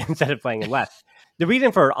even more instead of playing him less. The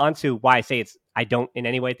reason for Ansu, why I say I don't in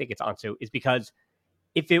any way think it's Ansu, is because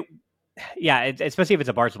especially if it's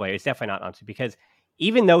a Barca player, it's definitely not Ansu, because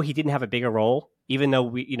even though he didn't have a bigger role, even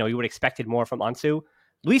though you would have expected more from Ansu,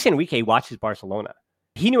 Luis Enrique watches Barcelona.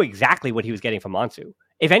 He knew exactly what he was getting from Ansu.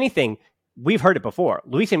 If anything, we've heard it before.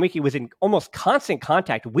 Luis Enrique was in almost constant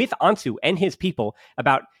contact with Ansu and his people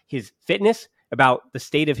about his fitness, about the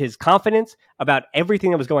state of his confidence, about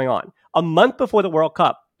everything that was going on. A month before the World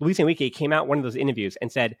Cup, Luis Enrique came out in one of those interviews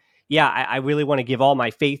and said, yeah, I really want to give all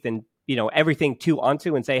my faith and everything to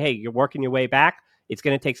Ansu and say, hey, you're working your way back. It's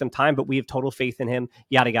going to take some time, but we have total faith in him,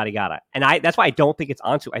 yada, yada, yada. And that's why I don't think it's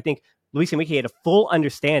Ansu. I think Luis Enrique had a full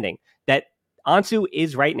understanding that Ansu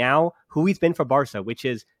is right now who he's been for Barca, which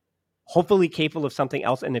is hopefully capable of something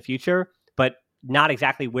else in the future, but not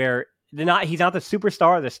exactly where he's not the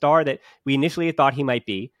superstar, the star that we initially thought he might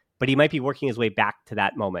be, but he might be working his way back to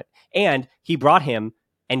that moment. And he brought him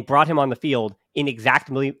on the field in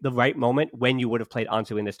exactly the right moment when you would have played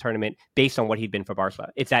Ansu in this tournament based on what he'd been for Barca.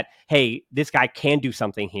 It's that, hey, this guy can do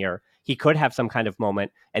something here. He could have some kind of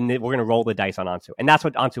moment, and then we're going to roll the dice on Ansu. And that's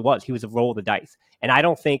what Ansu was. He was a roll the dice. And I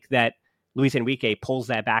don't think that Luis Enrique pulls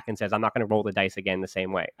that back and says, I'm not going to roll the dice again the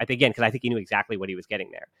same way. I think he knew exactly what he was getting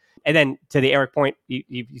there. And then to the Eric point,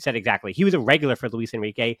 you said exactly. He was a regular for Luis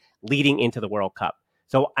Enrique leading into the World Cup.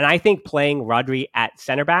 So, and I think playing Rodri at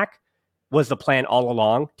center back was the plan all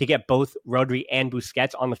along, to get both Rodri and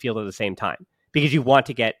Busquets on the field at the same time. Because you want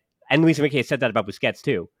to get, and Luis Enrique said that about Busquets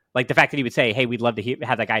too. Like the fact that he would say, hey, we'd love to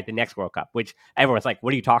have that guy at the next World Cup, which everyone's like,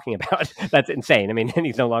 what are you talking about? That's insane. I mean, and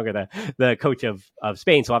he's no longer the coach of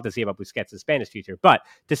Spain, so we'll have to see about Busquets' Spanish future. But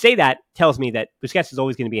to say that tells me that Busquets is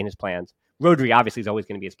always going to be in his plans. Rodri obviously is always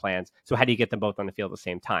going to be his plans. So how do you get them both on the field at the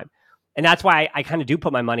same time? And that's why I kind of do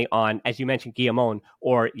put my money on, as you mentioned, Guillamon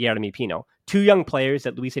or Yeremy Pino. Two young players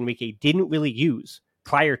that Luis Enrique didn't really use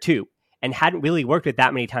prior to and hadn't really worked with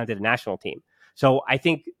that many times at the national team. So I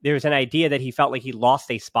think there's an idea that he felt like he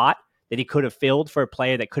lost a spot that he could have filled for a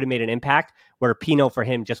player that could have made an impact, where Pino for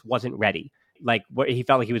him just wasn't ready. Like he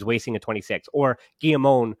felt like he was wasting a 26. Or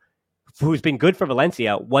Guillamon, who's been good for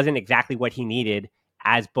Valencia, wasn't exactly what he needed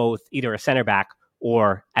as both either a center back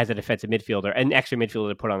or as a defensive midfielder, an extra midfielder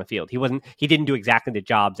to put on the field. He didn't do exactly the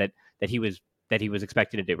jobs that he was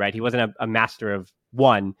expected to do, right? He wasn't a master of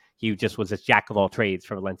one. He just was a jack of all trades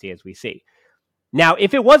for Valencia, as we see. Now,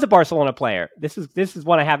 if it was a Barcelona player, this is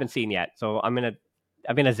one I haven't seen yet, so I'm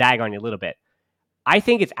gonna zag on you a little bit. I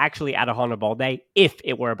think it's actually Alejandro Balde if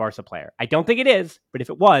it were a Barca player. I don't think it is, but if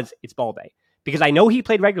it was, it's Balde. Because I know he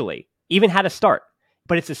played regularly, even had a start.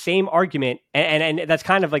 But it's the same argument, and that's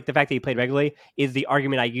kind of like the fact that he played regularly is the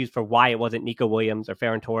argument I use for why it wasn't Nico Williams or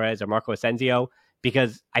Ferran Torres or Marco Asensio,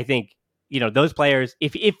 because I think, those players,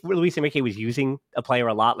 if Luis Enrique was using a player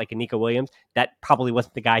a lot like a Nico Williams, that probably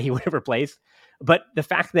wasn't the guy he would have replaced. But the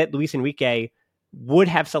fact that Luis Enrique would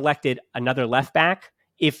have selected another left back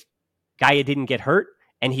if Gaia didn't get hurt,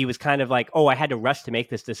 and he was kind of like, oh, I had to rush to make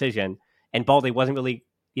this decision, and Balde wasn't really,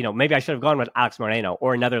 maybe I should have gone with Alex Moreno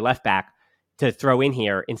or another left back to throw in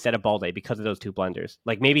here instead of Balde because of those two blunders.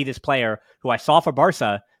 Like maybe this player who I saw for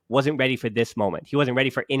Barca wasn't ready for this moment. He wasn't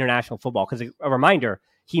ready for international football, because a reminder,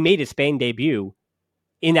 he made his Spain debut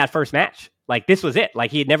in that first match. Like this was it.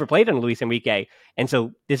 Like he had never played under Luis Enrique. And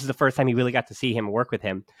so this is the first time he really got to see him and work with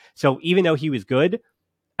him. So even though he was good,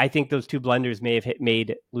 I think those two blunders may have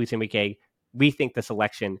made Luis Enrique rethink the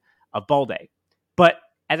selection of Balde. But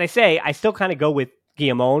as I say, I still kind of go with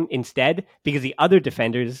Guillamon instead, because the other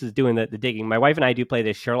defenders, this is doing the digging. My wife and I do play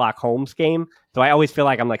this Sherlock Holmes game. So I always feel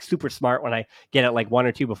like I'm like super smart when I get it like one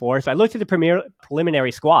or two before. So I looked at the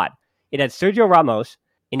preliminary squad. It had Sergio Ramos,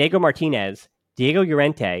 Inigo Martinez, Diego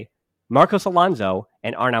Llorente, Marcos Alonso,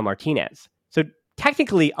 and Arnau Martinez. So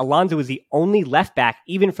technically, Alonso was the only left back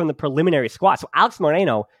even from the preliminary squad. So Alex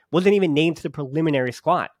Moreno wasn't even named to the preliminary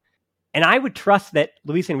squad. And I would trust that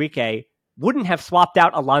Luis Enrique wouldn't have swapped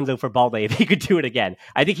out Alonso for Balde if he could do it again.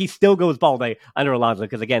 I think he still goes Balde under Alonso,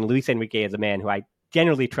 because again, Luis Enrique is a man who I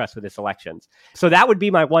generally trust with his selections. So that would be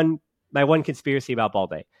my one conspiracy about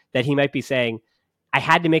Balde, that he might be saying, I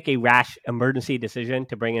had to make a rash emergency decision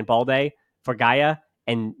to bring in Balde for Gaia,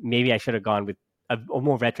 and maybe I should have gone with a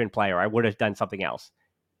more veteran player. I would have done something else.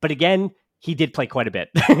 But again, he did play quite a bit.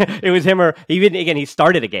 It was him, or he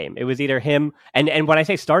started a game. It was either him, and when I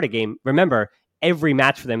say start a game, remember, every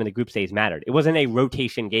match for them in the group stage mattered. It wasn't a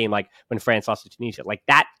rotation game like when France lost to Tunisia. Like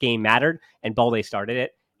that game mattered, and Balde started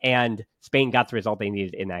it, and Spain got the result they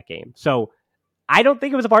needed in that game. So I don't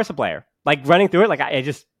think it was a Barca player. Like running through it, like I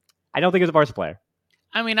don't think it was a Barca player.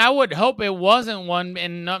 I mean, I would hope it wasn't one,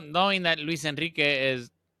 and not knowing that Luis Enrique is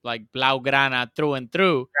like Blaugrana through and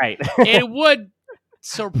through. Right. It would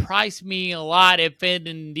surprise me a lot if it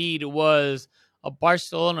indeed was a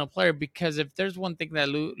Barcelona player, because if there's one thing that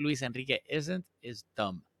Luis Enrique isn't, is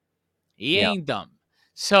dumb. He Yeah. ain't dumb.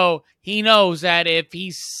 So he knows that if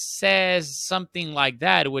he says something like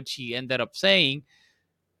that, which he ended up saying,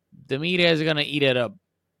 the media is going to eat it up.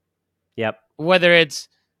 Yep. Whether it's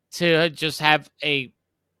to just have a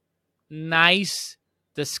nice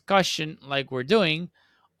discussion like we're doing,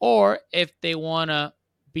 or if they want to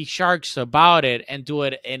be sharks about it and do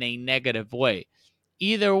it in a negative way.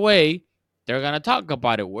 Either way, they're going to talk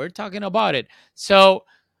about it. We're talking about it. So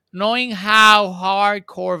knowing how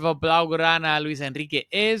hardcore of a Blaugrana Luis Enrique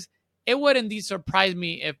is, it would indeed surprise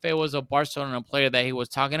me if it was a Barcelona player that he was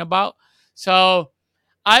talking about. So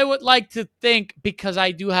I would like to think, because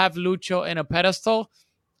I do have Lucho in a pedestal,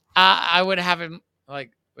 I would have him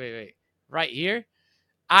like, wait, right here.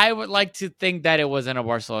 I would like to think that it wasn't a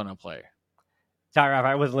Barcelona player. Sorry, Rafa,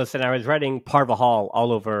 I wasn't listening. I was writing Parvahal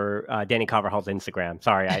all over Danny Carvajal's Instagram.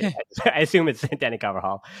 Sorry, I assume it's Danny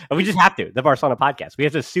Carvajal. And we just have to. The Barcelona podcast. We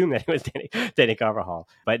have to assume that it was Danny Carvajal.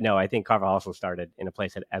 But no, I think Carvajal also started in a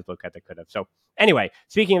place that Azpilicueta could have. So anyway,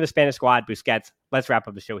 speaking of the Spanish squad, Busquets, let's wrap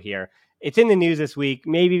up the show here. It's in the news this week,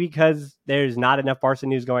 maybe because there's not enough Barca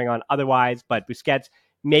news going on otherwise, but Busquets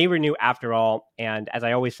may renew after all. And as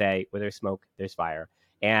I always say, where there's smoke, there's fire.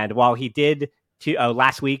 And while he did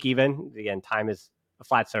last week, even again, time is a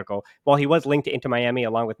flat circle. Well, he was linked to Inter Miami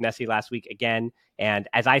along with Messi last week again. And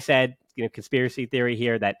as I said, conspiracy theory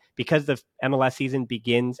here that because the MLS season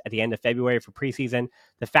begins at the end of February for preseason,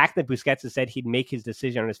 the fact that Busquets has said he'd make his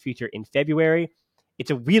decision on his future in February,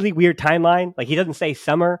 it's a really weird timeline. Like, he doesn't say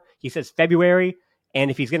summer, he says February.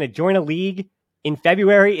 And if he's going to join a league in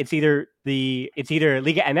February, it's either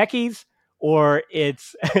Liga MX or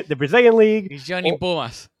it's the Brazilian league. He's Johnny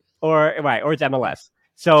Pumas. Or it's MLS.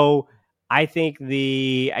 So I think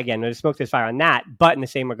there's smoke, there's fire on that. But in the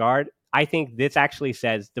same regard, I think this actually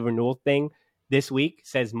says the renewal thing this week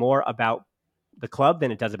says more about the club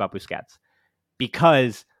than it does about Busquets,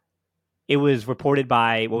 because it was reported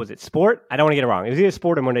by, what was it, Sport? I don't want to get it wrong. It was either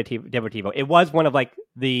Sport or Mundo Deportivo. It was one of like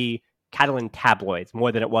the Catalan tabloids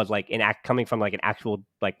more than it was like coming from like an actual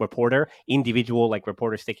like reporter, individual like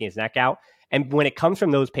reporter sticking his neck out. And when it comes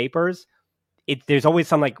from those papers, there's always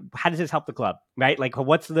some like, how does this help the club, right? Like,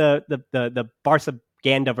 what's the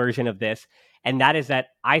Barca-ganda version of this? And that is that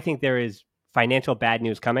I think there is financial bad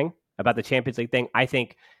news coming about the Champions League thing. I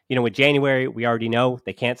think, with January, we already know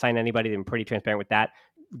they can't sign anybody. They've been pretty transparent with that.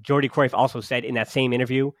 Jordi Cruyff also said in that same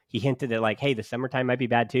interview, he hinted that like, hey, the summertime might be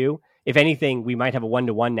bad too. If anything, we might have a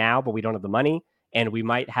 1-1 now, but we don't have the money. And we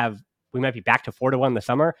might be back to 4-1 in the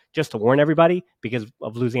summer, just to warn everybody because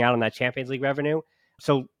of losing out on that Champions League revenue.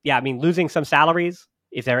 So, yeah, I mean, losing some salaries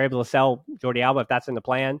if they're able to sell Jordi Alba, if that's in the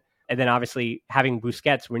plan. And then obviously having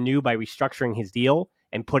Busquets renew by restructuring his deal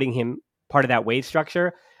and putting him part of that wage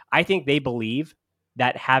structure. I think they believe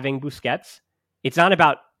that having Busquets, it's not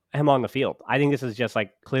about him on the field. I think this is just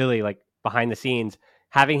like clearly like behind the scenes,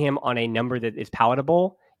 having him on a number that is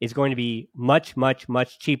palatable is going to be much, much,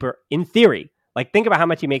 much cheaper in theory. Like, think about how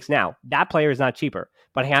much he makes now. That player is not cheaper,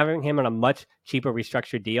 but having him on a much cheaper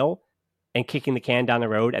restructured deal and kicking the can down the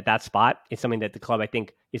road at that spot is something that the club, I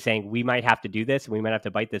think, is saying we might have to do this and we might have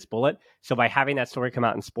to bite this bullet. So by having that story come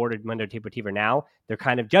out in Sport or Mundo Deportivo now, they're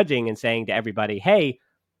kind of judging and saying to everybody, hey,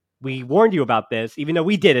 we warned you about this, even though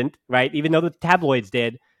we didn't, right? Even though the tabloids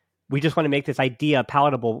did, we just want to make this idea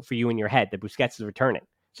palatable for you in your head that Busquets is returning.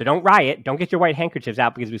 So don't riot. Don't get your white handkerchiefs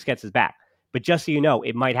out because Busquets is back. But just so you know,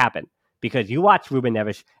 it might happen. Because you watch Ruben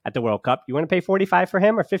Neves at the World Cup. You want to pay 45 for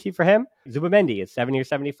him or 50 for him? Zubimendi is 70 or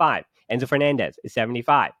 75. Enzo Fernandez is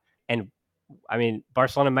 75. And, I mean,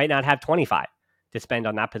 Barcelona might not have 25 to spend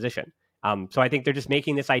on that position. So I think they're just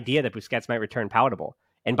making this idea that Busquets might return palatable.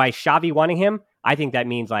 And by Xavi wanting him, I think that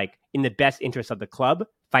means, like, in the best interest of the club,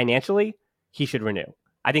 financially, he should renew.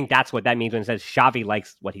 I think that's what that means when it says Xavi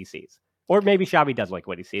likes what he sees. Or maybe Xavi does like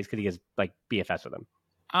what he sees because he is, like, BFS with him.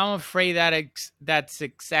 I'm afraid that that's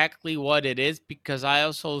exactly what it is, because I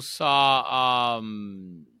also saw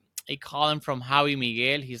a column from Javi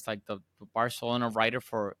Miguel. He's like the Barcelona writer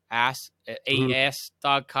for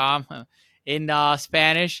AS.com in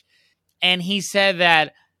Spanish. And he said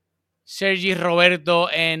that Sergi Roberto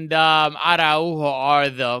and Araujo are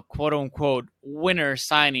the quote-unquote winner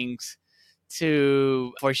signings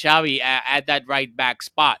for Xavi at that right back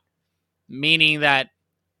spot, meaning that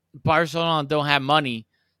Barcelona don't have money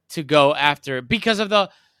to go after because of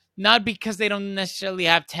not because they don't necessarily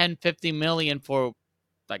have 10-50 million for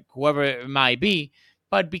like whoever it might be,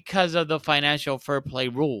 but because of the financial fair play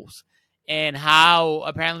rules. and how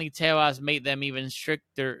apparently Tebas made them even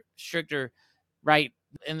stricter, right,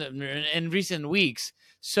 in recent weeks.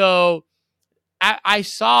 So I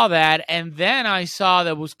saw that, and then I saw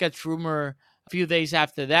the Busquets rumor a few days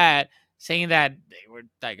after that, saying that they were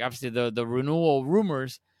like obviously the renewal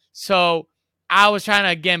rumors. So I was trying to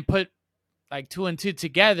again put like two and two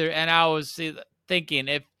together, and I was thinking,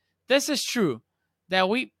 if this is true, that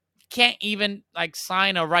we can't even like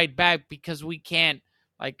sign a right back because we can't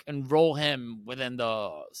like enroll him within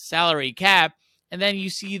the salary cap, and then you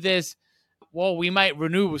see this, well, we might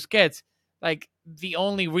renew Busquets. Like the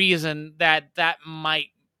only reason that might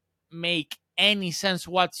make any sense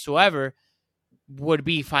whatsoever would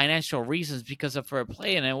be financial reasons because of fair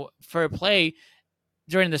play, and fair play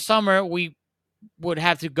during the summer we would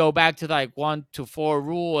have to go back to like 1-4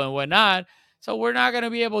 rule and whatnot. So we're not going to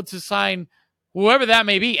be able to sign whoever that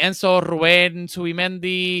may be, Enzo, Ruben,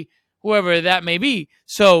 Subimendi, whoever that may be.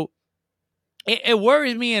 So it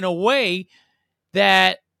worries me in a way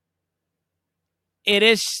that it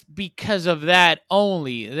is because of that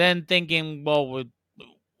only. Then thinking, well,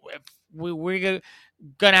 we're going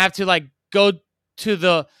to have to like go to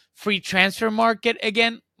the free transfer market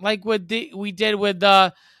again, like we did with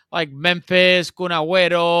like Memphis, Kun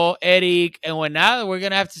Agüero, Eric, and whatnot. We're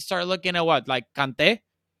gonna have to start looking at what, like Kante.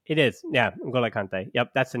 It is, yeah, N'Golo Kante.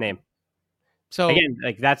 Yep, that's the name. So Again,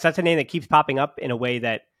 like that's a name that keeps popping up in a way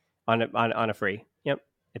that on a free. Yep,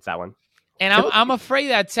 it's that one. and I'm afraid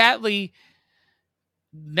that sadly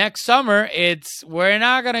next summer we're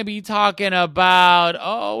not going to be talking about,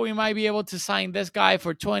 oh, we might be able to sign this guy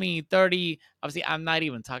for 20, 30. Obviously, I'm not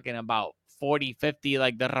even talking about 40, 50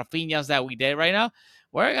 like the Rafinhas that we did right now.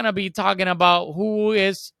 We're going to be talking about who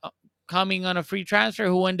is coming on a free transfer,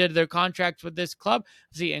 who ended their contracts with this club.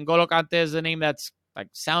 See, N'Golo Kante is the name that's like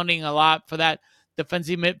sounding a lot for that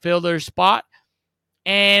defensive midfielder spot.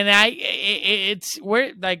 And it's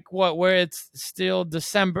where like what, where it's still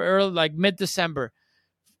December, early, like mid-December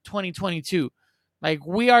 2022. Like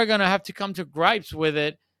we are gonna have to come to gripes with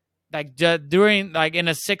it, like during like in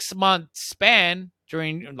a 6-month span,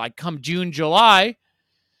 during like come June, July,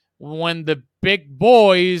 when the big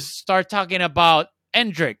boys start talking about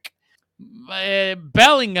Endrick,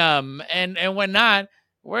 Bellingham, and whatnot.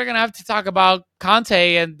 We're gonna have to talk about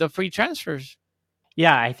Conte and the free transfers.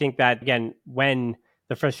 Yeah, I think that again, when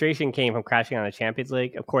the frustration came from crashing on the Champions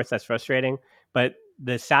League, of course that's frustrating. But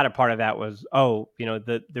the sadder part of that was,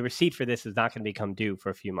 the receipt for this is not going to become due for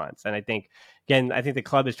a few months. And I think the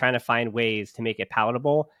club is trying to find ways to make it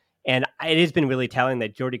palatable. And it has been really telling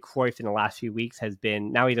that Jordi Cruyff in the last few weeks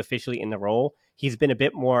now he's officially in the role. He's been a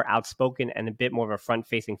bit more outspoken and a bit more of a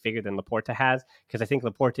front-facing figure than Laporta has, because I think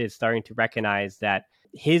Laporta is starting to recognize that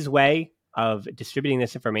his way of distributing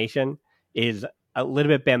this information is a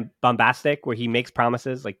little bit bombastic, where he makes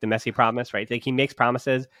promises, like the Messi promise, right? Like he makes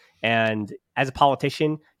promises, and as a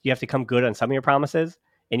politician, you have to come good on some of your promises,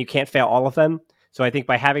 and you can't fail all of them. So I think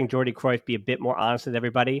by having Jordi Cruyff be a bit more honest with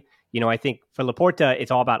everybody, I think for Laporta,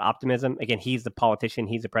 it's all about optimism. Again, he's the politician,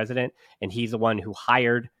 he's the president, and he's the one who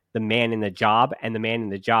hired the man in the job, and the man in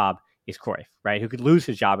the job is Cruyff, right? Who could lose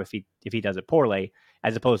his job if he does it poorly,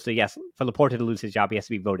 as opposed to, yes, for Laporta to lose his job, he has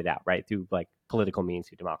to be voted out, right? Through like political means,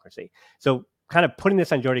 through democracy. So kind of putting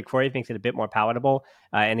this on Jordi Cruyff makes it a bit more palatable.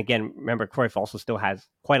 And again, remember, Cruyff also still has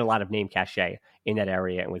quite a lot of name cachet in that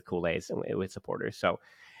area and with Culés and with supporters. So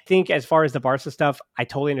I think as far as the Barca stuff, I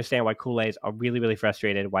totally understand why Culés are really, really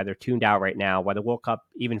frustrated, why they're tuned out right now, why the World Cup,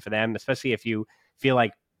 even for them, especially if you feel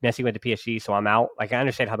like Messi went to PSG, so I'm out. Like, I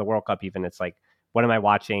understand how the World Cup, even, it's like, what am I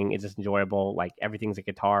watching? Is this enjoyable? Like, everything's a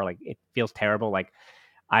guitar. Like, it feels terrible. Like,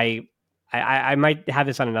 I might have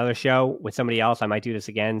this on another show with somebody else. I might do this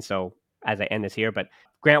again. So as I end this here, but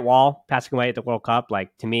Grant Wall passing away at the World Cup, like,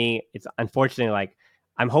 to me, it's unfortunately, like,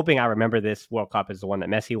 I'm hoping I remember this World Cup as the one that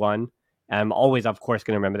Messi won. I'm always, of course,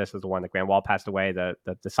 going to remember this as the one that Grant Wall passed away, the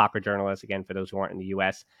soccer journalist, again, for those who aren't in the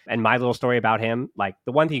U.S. And my little story about him, like,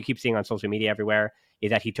 the one thing you keep seeing on social media everywhere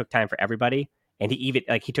is that he took time for everybody. And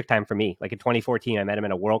he took time for me. Like in 2014, I met him at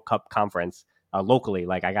a World Cup conference locally.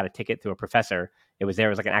 Like, I got a ticket through a professor. It was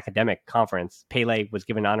like an academic conference. Pele was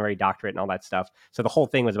given an honorary doctorate and all that stuff. So the whole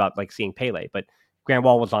thing was about like seeing Pele. But Grant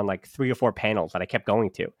Wall was on like 3 or 4 panels that I kept going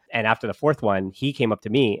to. And after the 4th one, he came up to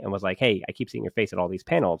me and was like, "Hey, I keep seeing your face at all these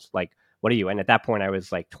panels. Like, what are you?" And at that point, I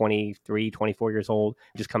was like 23, 24 years old,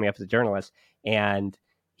 just coming up as a journalist. And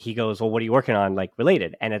he goes, well, what are you working on, like,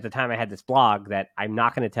 related? And at the time I had this blog that I'm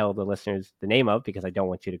not going to tell the listeners the name of because I don't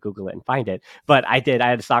want you to Google it and find it. But I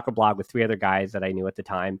had a soccer blog with 3 other guys that I knew at the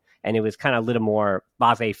time. And it was kind of a little more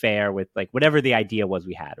laissez-faire with like whatever the idea was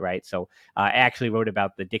we had, right? So I actually wrote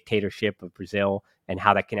about the dictatorship of Brazil and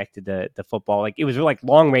how that connected to football. Like it was like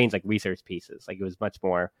long range, like research pieces. Like it was much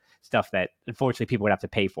more stuff that unfortunately people would have to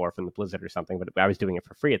pay for from the Blizzard or something. But I was doing it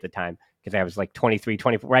for free at the time because I was like 23,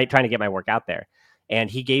 24, right? Trying to get my work out there. And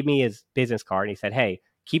he gave me his business card and he said, hey,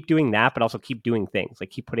 keep doing that, but also keep doing things. Like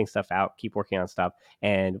keep putting stuff out, keep working on stuff,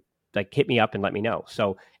 and like hit me up and let me know.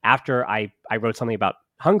 So after I wrote something about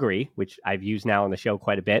Hungary, which I've used now on the show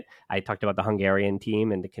quite a bit. I talked about the Hungarian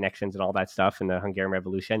team and the connections and all that stuff and the Hungarian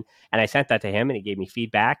Revolution. And I sent that to him and he gave me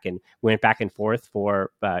feedback and went back and forth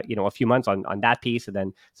for, a few months on that piece and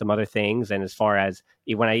then some other things. And as far as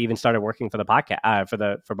when I even started working for the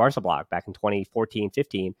podcast, for Barca Blog back in 2014,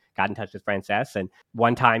 15, got in touch with Frances. And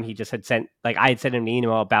one time he just had sent, like I had sent him an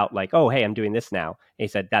email about like, oh, hey, I'm doing this now. And he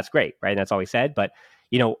said, that's great. Right. And that's all he said. But,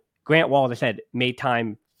 Grant Wall, as I said, made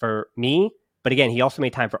time for me. But again, he also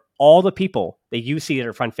made time for all the people that you see that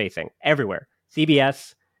are front facing everywhere.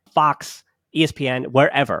 CBS, Fox, ESPN,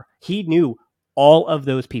 wherever. He knew all of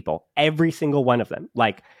those people, every single one of them.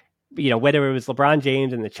 Like, whether it was LeBron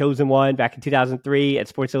James and The Chosen One back in 2003 at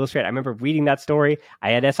Sports Illustrated. I remember reading that story.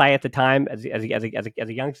 I had SI at the time as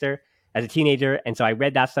a youngster, as a teenager. And so I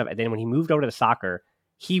read that stuff. And then when he moved over to soccer,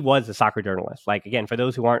 he was a soccer journalist. Like, again, for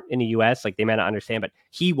those who aren't in the US, like they may not understand, but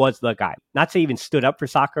he was the guy. Not to say even stood up for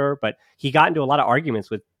soccer, but he got into a lot of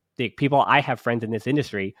arguments with the people. I have friends in this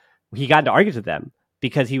industry. He got into arguments with them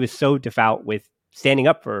because he was so devout with standing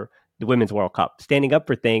up for the Women's World Cup, standing up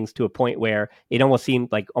for things to a point where it almost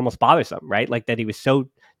seemed like almost bothersome, right? Like that he was so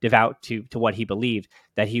devout to what he believed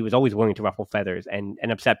that he was always willing to ruffle feathers and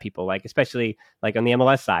upset people, like especially like on the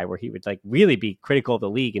MLS side where he would like really be critical of the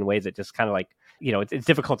league in ways that just kind of like, it's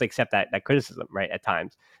difficult to accept that criticism, right, at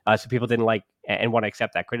times. So people didn't like and want to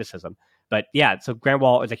accept that criticism. But yeah, so Grant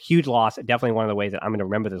Wall is a huge loss. Definitely one of the ways that I'm going to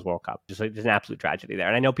remember this World Cup. Just like, there's an absolute tragedy there.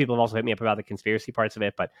 And I know people have also hit me up about the conspiracy parts of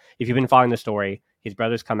it. But if you've been following the story, his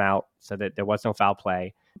brothers come out so that there was no foul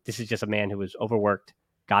play. This is just a man who was overworked,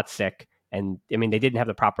 got sick. And I mean, they didn't have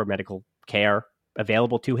the proper medical care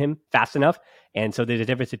available to him fast enough. And so there's a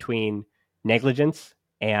difference between negligence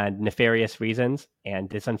and nefarious reasons. And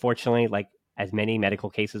this, unfortunately, like as many medical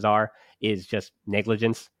cases are, is just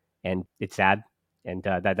negligence. And it's sad. And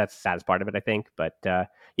that's the saddest part of it, I think. But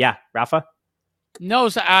yeah, Rafa? No,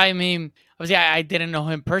 so I mean, obviously, I didn't know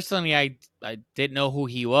him personally. I didn't know who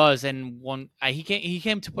he was, and he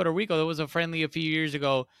came to Puerto Rico. There was a friendly a few years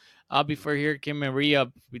ago, before Hurricane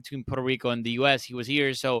Maria between Puerto Rico and the U.S. He was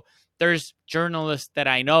here, so there's journalists that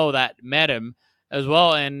I know that met him as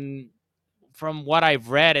well. And from what I've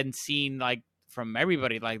read and seen, like from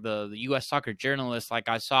everybody, like the U.S. soccer journalists, like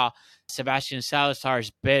I saw Sebastian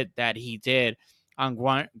Salazar's bit that he did on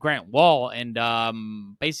Grant Wall, and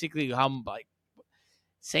basically how like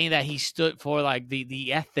saying that he stood for like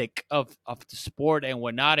the ethic of the sport and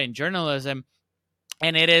whatnot in journalism.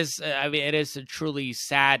 And it is, it is a truly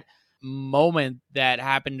sad moment that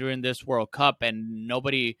happened during this World Cup, and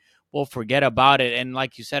nobody will forget about it. And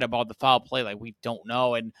like you said about the foul play, like we don't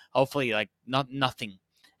know, and hopefully like nothing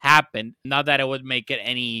happened. Not that it would make it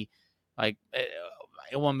any like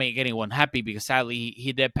it won't make anyone happy because sadly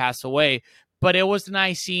he did pass away. But it was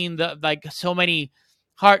nice seeing the like so many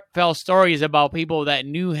heartfelt stories about people that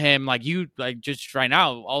knew him, like you, like just right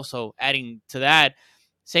now, also adding to that,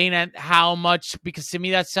 saying that how much, because to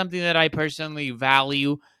me, that's something that I personally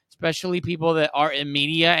value, especially people that are in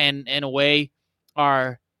media and in a way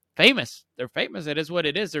are famous. They're famous. It is what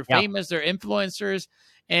it is. They're famous. They're influencers.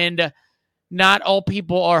 And not all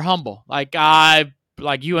people are humble. Like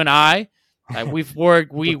you and I, like we've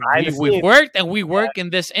worked, we've worked and we work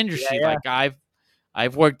in this industry. Like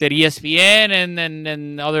I've worked at ESPN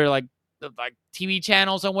and other like TV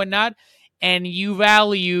channels and whatnot, and you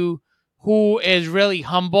value who is really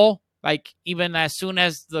humble. Like even as soon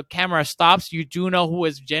as the camera stops, you do know who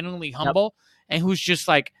is genuinely humble and who's just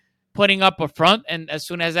like putting up a front. And as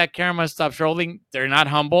soon as that camera stops rolling, they're not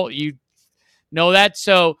humble. You know that.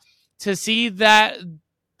 So to see that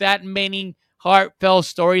many heartfelt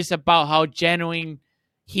stories about how genuine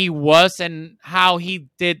he was and how he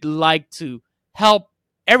did like to help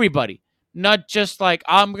everybody, not just like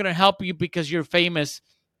I'm gonna help you because you're famous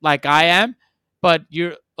like I am, but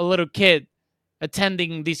you're a little kid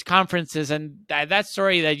attending these conferences. And that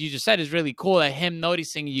story that you just said is really cool, that him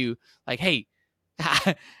noticing you like, hey,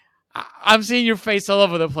 I'm seeing your face all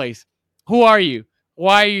over the place, who are you,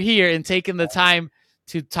 why are you here, and taking the time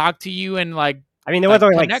to talk to you and like, I mean, there was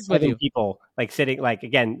only like 7 people like sitting, like,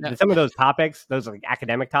 again, No. some of those topics, those like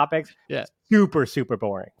academic topics, Yeah. super, super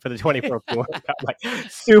boring for the 2014 World Cup. Like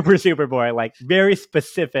super, super boring, like very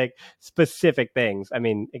specific things. I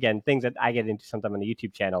mean, again, things that I get into sometime on the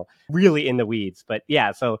YouTube channel, really in the weeds. But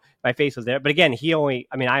yeah, so my face was there. But again,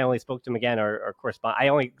 I only spoke to him again or correspond. I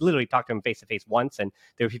only literally talked to him face to face once. And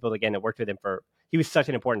there were people, again, that worked with him he was such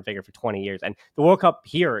an important figure for 20 years. And the World Cup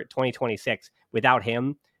here, 2026, without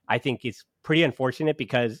him, I think is pretty unfortunate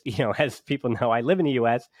because, as people know, I live in the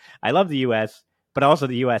U.S. I love the U.S., but also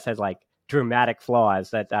the U.S. has like dramatic flaws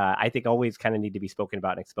that I think always kind of need to be spoken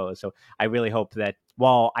about and exposed. So I really hope that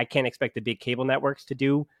while I can't expect the big cable networks to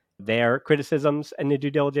do their criticisms and the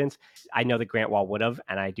due diligence, I know that Grant Wall would have,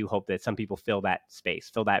 and I do hope that some people fill that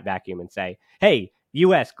space, fill that vacuum and say, hey,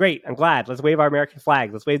 U.S., great, I'm glad. Let's wave our American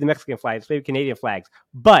flags. Let's wave the Mexican flags. Let's wave Canadian flags.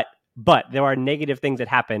 But there are negative things that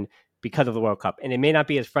happen because of the World Cup. And it may not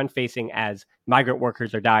be as front-facing as migrant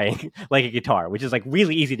workers are dying like a guitar, which is like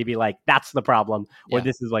really easy to be like, that's the problem, or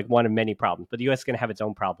this is like one of many problems. But the U.S. is going to have its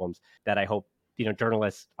own problems that I hope,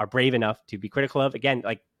 journalists are brave enough to be critical of. Again,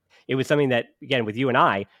 like it was something that, again, with you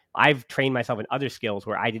and I've trained myself in other skills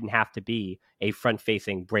where I didn't have to be a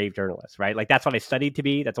front-facing, brave journalist, right? Like that's what I studied to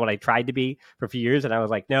be. That's what I tried to be for a few years. And I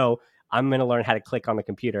was like, no, I'm going to learn how to click on the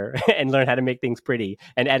computer and learn how to make things pretty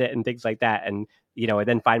and edit and things like that. And, and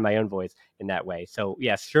then find my own voice in that way. So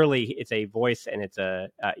yes, surely it's a voice and it's a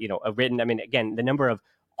written, I mean, again, the number of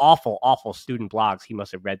awful student blogs he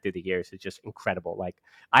must have read through the years is just incredible. Like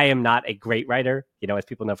I am not a great writer, as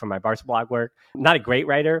people know from my Barca blog work, I'm not a great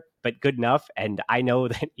writer, but good enough. And I know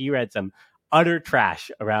that he read some utter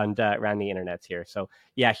trash around the internets here. So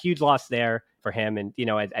yeah, huge loss there for him. And,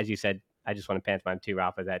 as you said, I just want to pantomime too,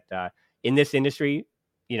 Rafa, that in this industry,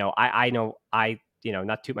 I know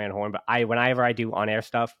not toot my own horn, but whenever I do on-air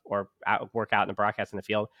stuff or work out in the broadcast in the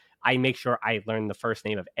field, I make sure I learn the first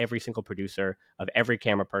name of every single producer, of every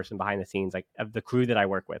camera person behind the scenes, like of the crew that I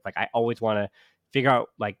work with. Like I always want to figure out,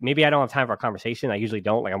 like maybe I don't have time for a conversation. I usually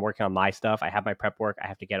don't. Like I'm working on my stuff. I have my prep work. I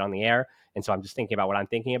have to get on the air. And so I'm just thinking about what I'm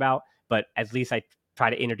thinking about. But at least I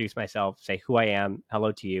try to introduce myself, say who I am,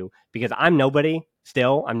 hello to you, because I'm nobody.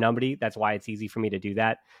 Still, I'm nobody. That's why it's easy for me to do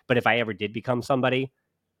that. But if I ever did become somebody,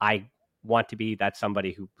 I want to be that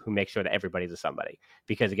somebody who makes sure that everybody's a somebody.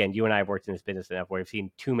 Because again, you and I have worked in this business enough where we've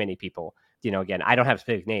seen too many people, again, I don't have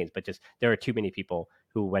specific names, but just there are too many people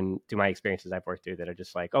who, when through my experiences I've worked through, that are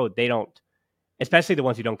just like, oh, they don't, especially the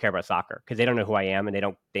ones who don't care about soccer, because they don't know who I am and they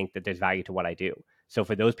don't think that there's value to what I do. So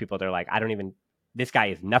for those people, they're like, this guy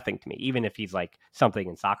is nothing to me. Even if he's like something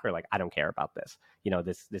in soccer, like I don't care about this.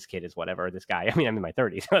 This kid is whatever. This guy, I mean, I'm in my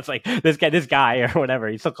 30s. So it's like this guy or whatever.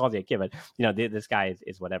 He still calls me a kid, but this guy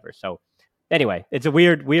is whatever. So anyway, it's a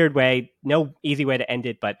weird way. No easy way to end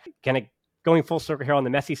it, but kind of going full circle here on the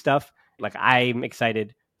Messi stuff. Like I'm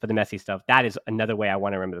excited for the Messi stuff. That is another way I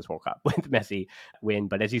want to remember this World Cup with Messi win.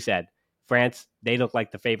 But as you said, France, they look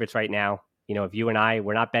like the favorites right now. If you and I,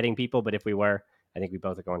 we're not betting people, but if we were, I think we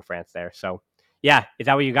both are going France there. So yeah, is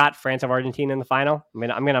that what you got? France of Argentina in the final? I mean,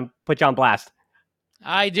 I'm going to put you on blast.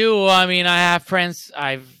 I do. I mean, I have France.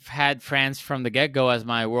 I've had France from the get-go as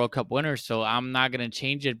my World Cup winner, so I'm not going to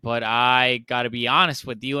change it. But I got to be honest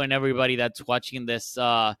with you and everybody that's watching this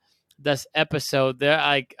episode. There,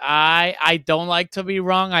 like I don't like to be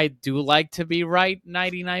wrong. I do like to be right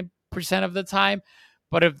 99% of the time.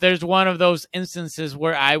 But if there's one of those instances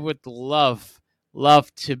where I would love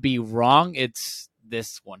to be wrong, it's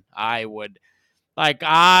this one. I would. Like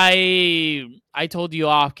I told you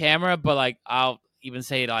off camera, but like I'll even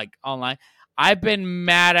say it like online. I've been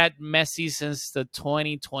mad at Messi since the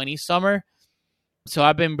 2020 summer. So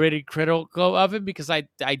I've been pretty critical of it because I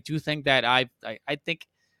do think that I think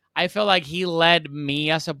I feel like he led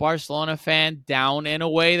me as a Barcelona fan down in a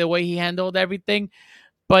way, the way he handled everything.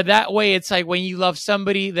 But that way it's like when you love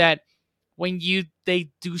somebody that when they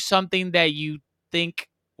do something that you think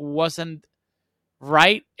wasn't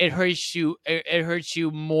right, it hurts you. It hurts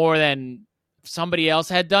you more than somebody else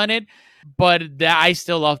had done it. But I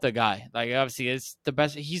still love the guy. Like obviously, it's the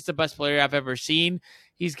best. He's the best player I've ever seen.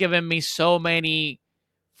 He's given me so many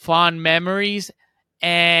fond memories.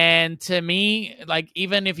 And to me, like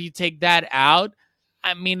even if you take that out,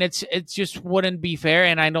 I mean, it just wouldn't be fair.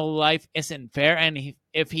 And I know life isn't fair. And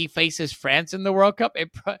if he faces France in the World Cup,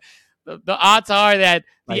 the odds are that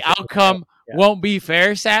the outcome won't be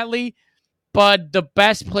fair. Sadly. But the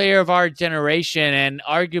best player of our generation and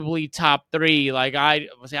arguably top three, like I'm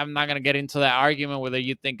not going to get into that argument whether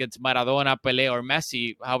you think it's Maradona, Pelé, or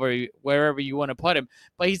Messi, wherever you want to put him.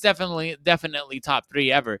 But he's definitely top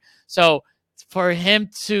three ever. So for him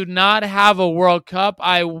to not have a World Cup,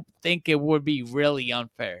 I think it would be really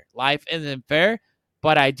unfair. Life isn't fair.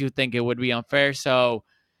 but I do think it would be unfair. So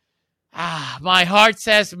my heart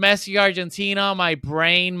says Messi, Argentina. My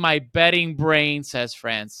betting brain says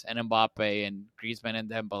France and Mbappe and Griezmann and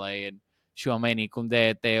Dembele and Tchouaméni,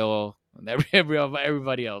 Koundé, Theo, and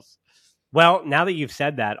everybody else. Well, now that you've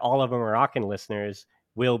said that, all of our Moroccan listeners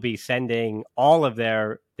will be sending all of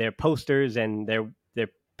their posters and their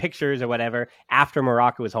pictures or whatever after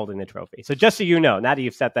Morocco is holding the trophy. So just so you know, now that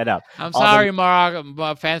you've set that up. I'm sorry,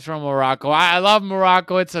 Morocco fans from Morocco. I love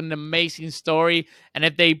Morocco. It's an amazing story. And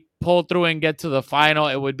if they pull through and get to the final,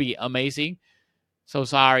 it would be amazing. So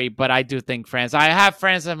sorry, but I do think France. I have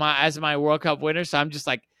France as my World Cup winner, so I'm just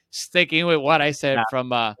like sticking with what I said from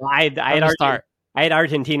the start. I had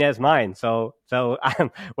Argentina as mine, so I'm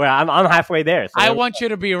halfway there. So I want you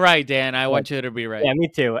to be right, Dan. I want you to be right. Yeah, me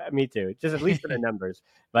too. Just at least for the numbers.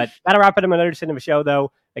 But that'll wrap it up another cinema show,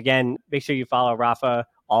 though. Again, make sure you follow Rafa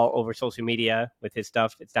all over social media with his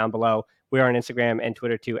stuff. It's down below. We're on Instagram and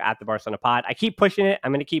Twitter too at the Barcelona Pod. I keep pushing it.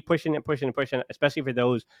 I'm going to keep pushing it, especially for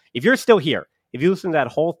those. If you're still here, if you listen to that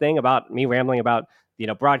whole thing about me rambling about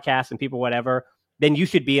broadcasts and people, whatever, then you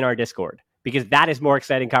should be in our Discord, because that is more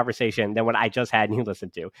exciting conversation than what I just had and you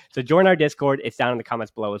listened to. So join our Discord. It's down in the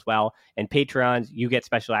comments below as well. And Patreons, you get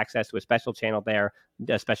special access to a special channel there,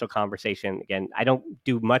 a special conversation. Again, I don't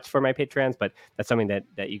do much for my Patreons, but that's something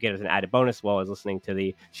that you get as an added bonus, as well as listening to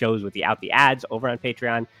the shows without the ads over on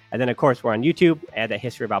Patreon. And then, of course, we're on YouTube. I had that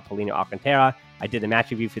history about Paulino Alcantara. I did the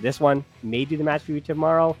match review for this one. May do the match review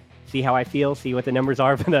tomorrow. See how I feel, see what the numbers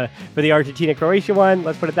are for the Argentina-Croatia one.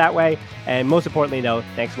 Let's put it that way. And most importantly, though,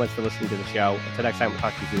 thanks so much for listening to the show. Until next time, we'll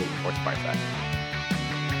talk to you soon in Sports Barca.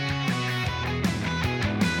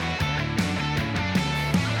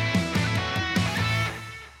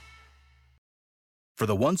 For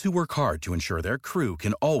the ones who work hard to ensure their crew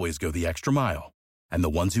can always go the extra mile, and the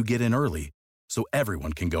ones who get in early so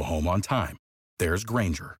everyone can go home on time, there's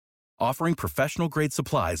Grainger, offering professional-grade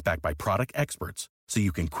supplies backed by product experts, so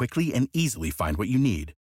you can quickly and easily find what you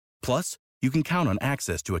need. Plus, you can count on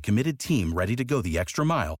access to a committed team ready to go the extra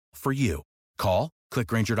mile for you. Call, click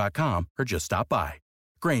Grainger.com, or just stop by.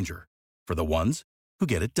 Grainger, for the ones who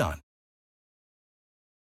get it done.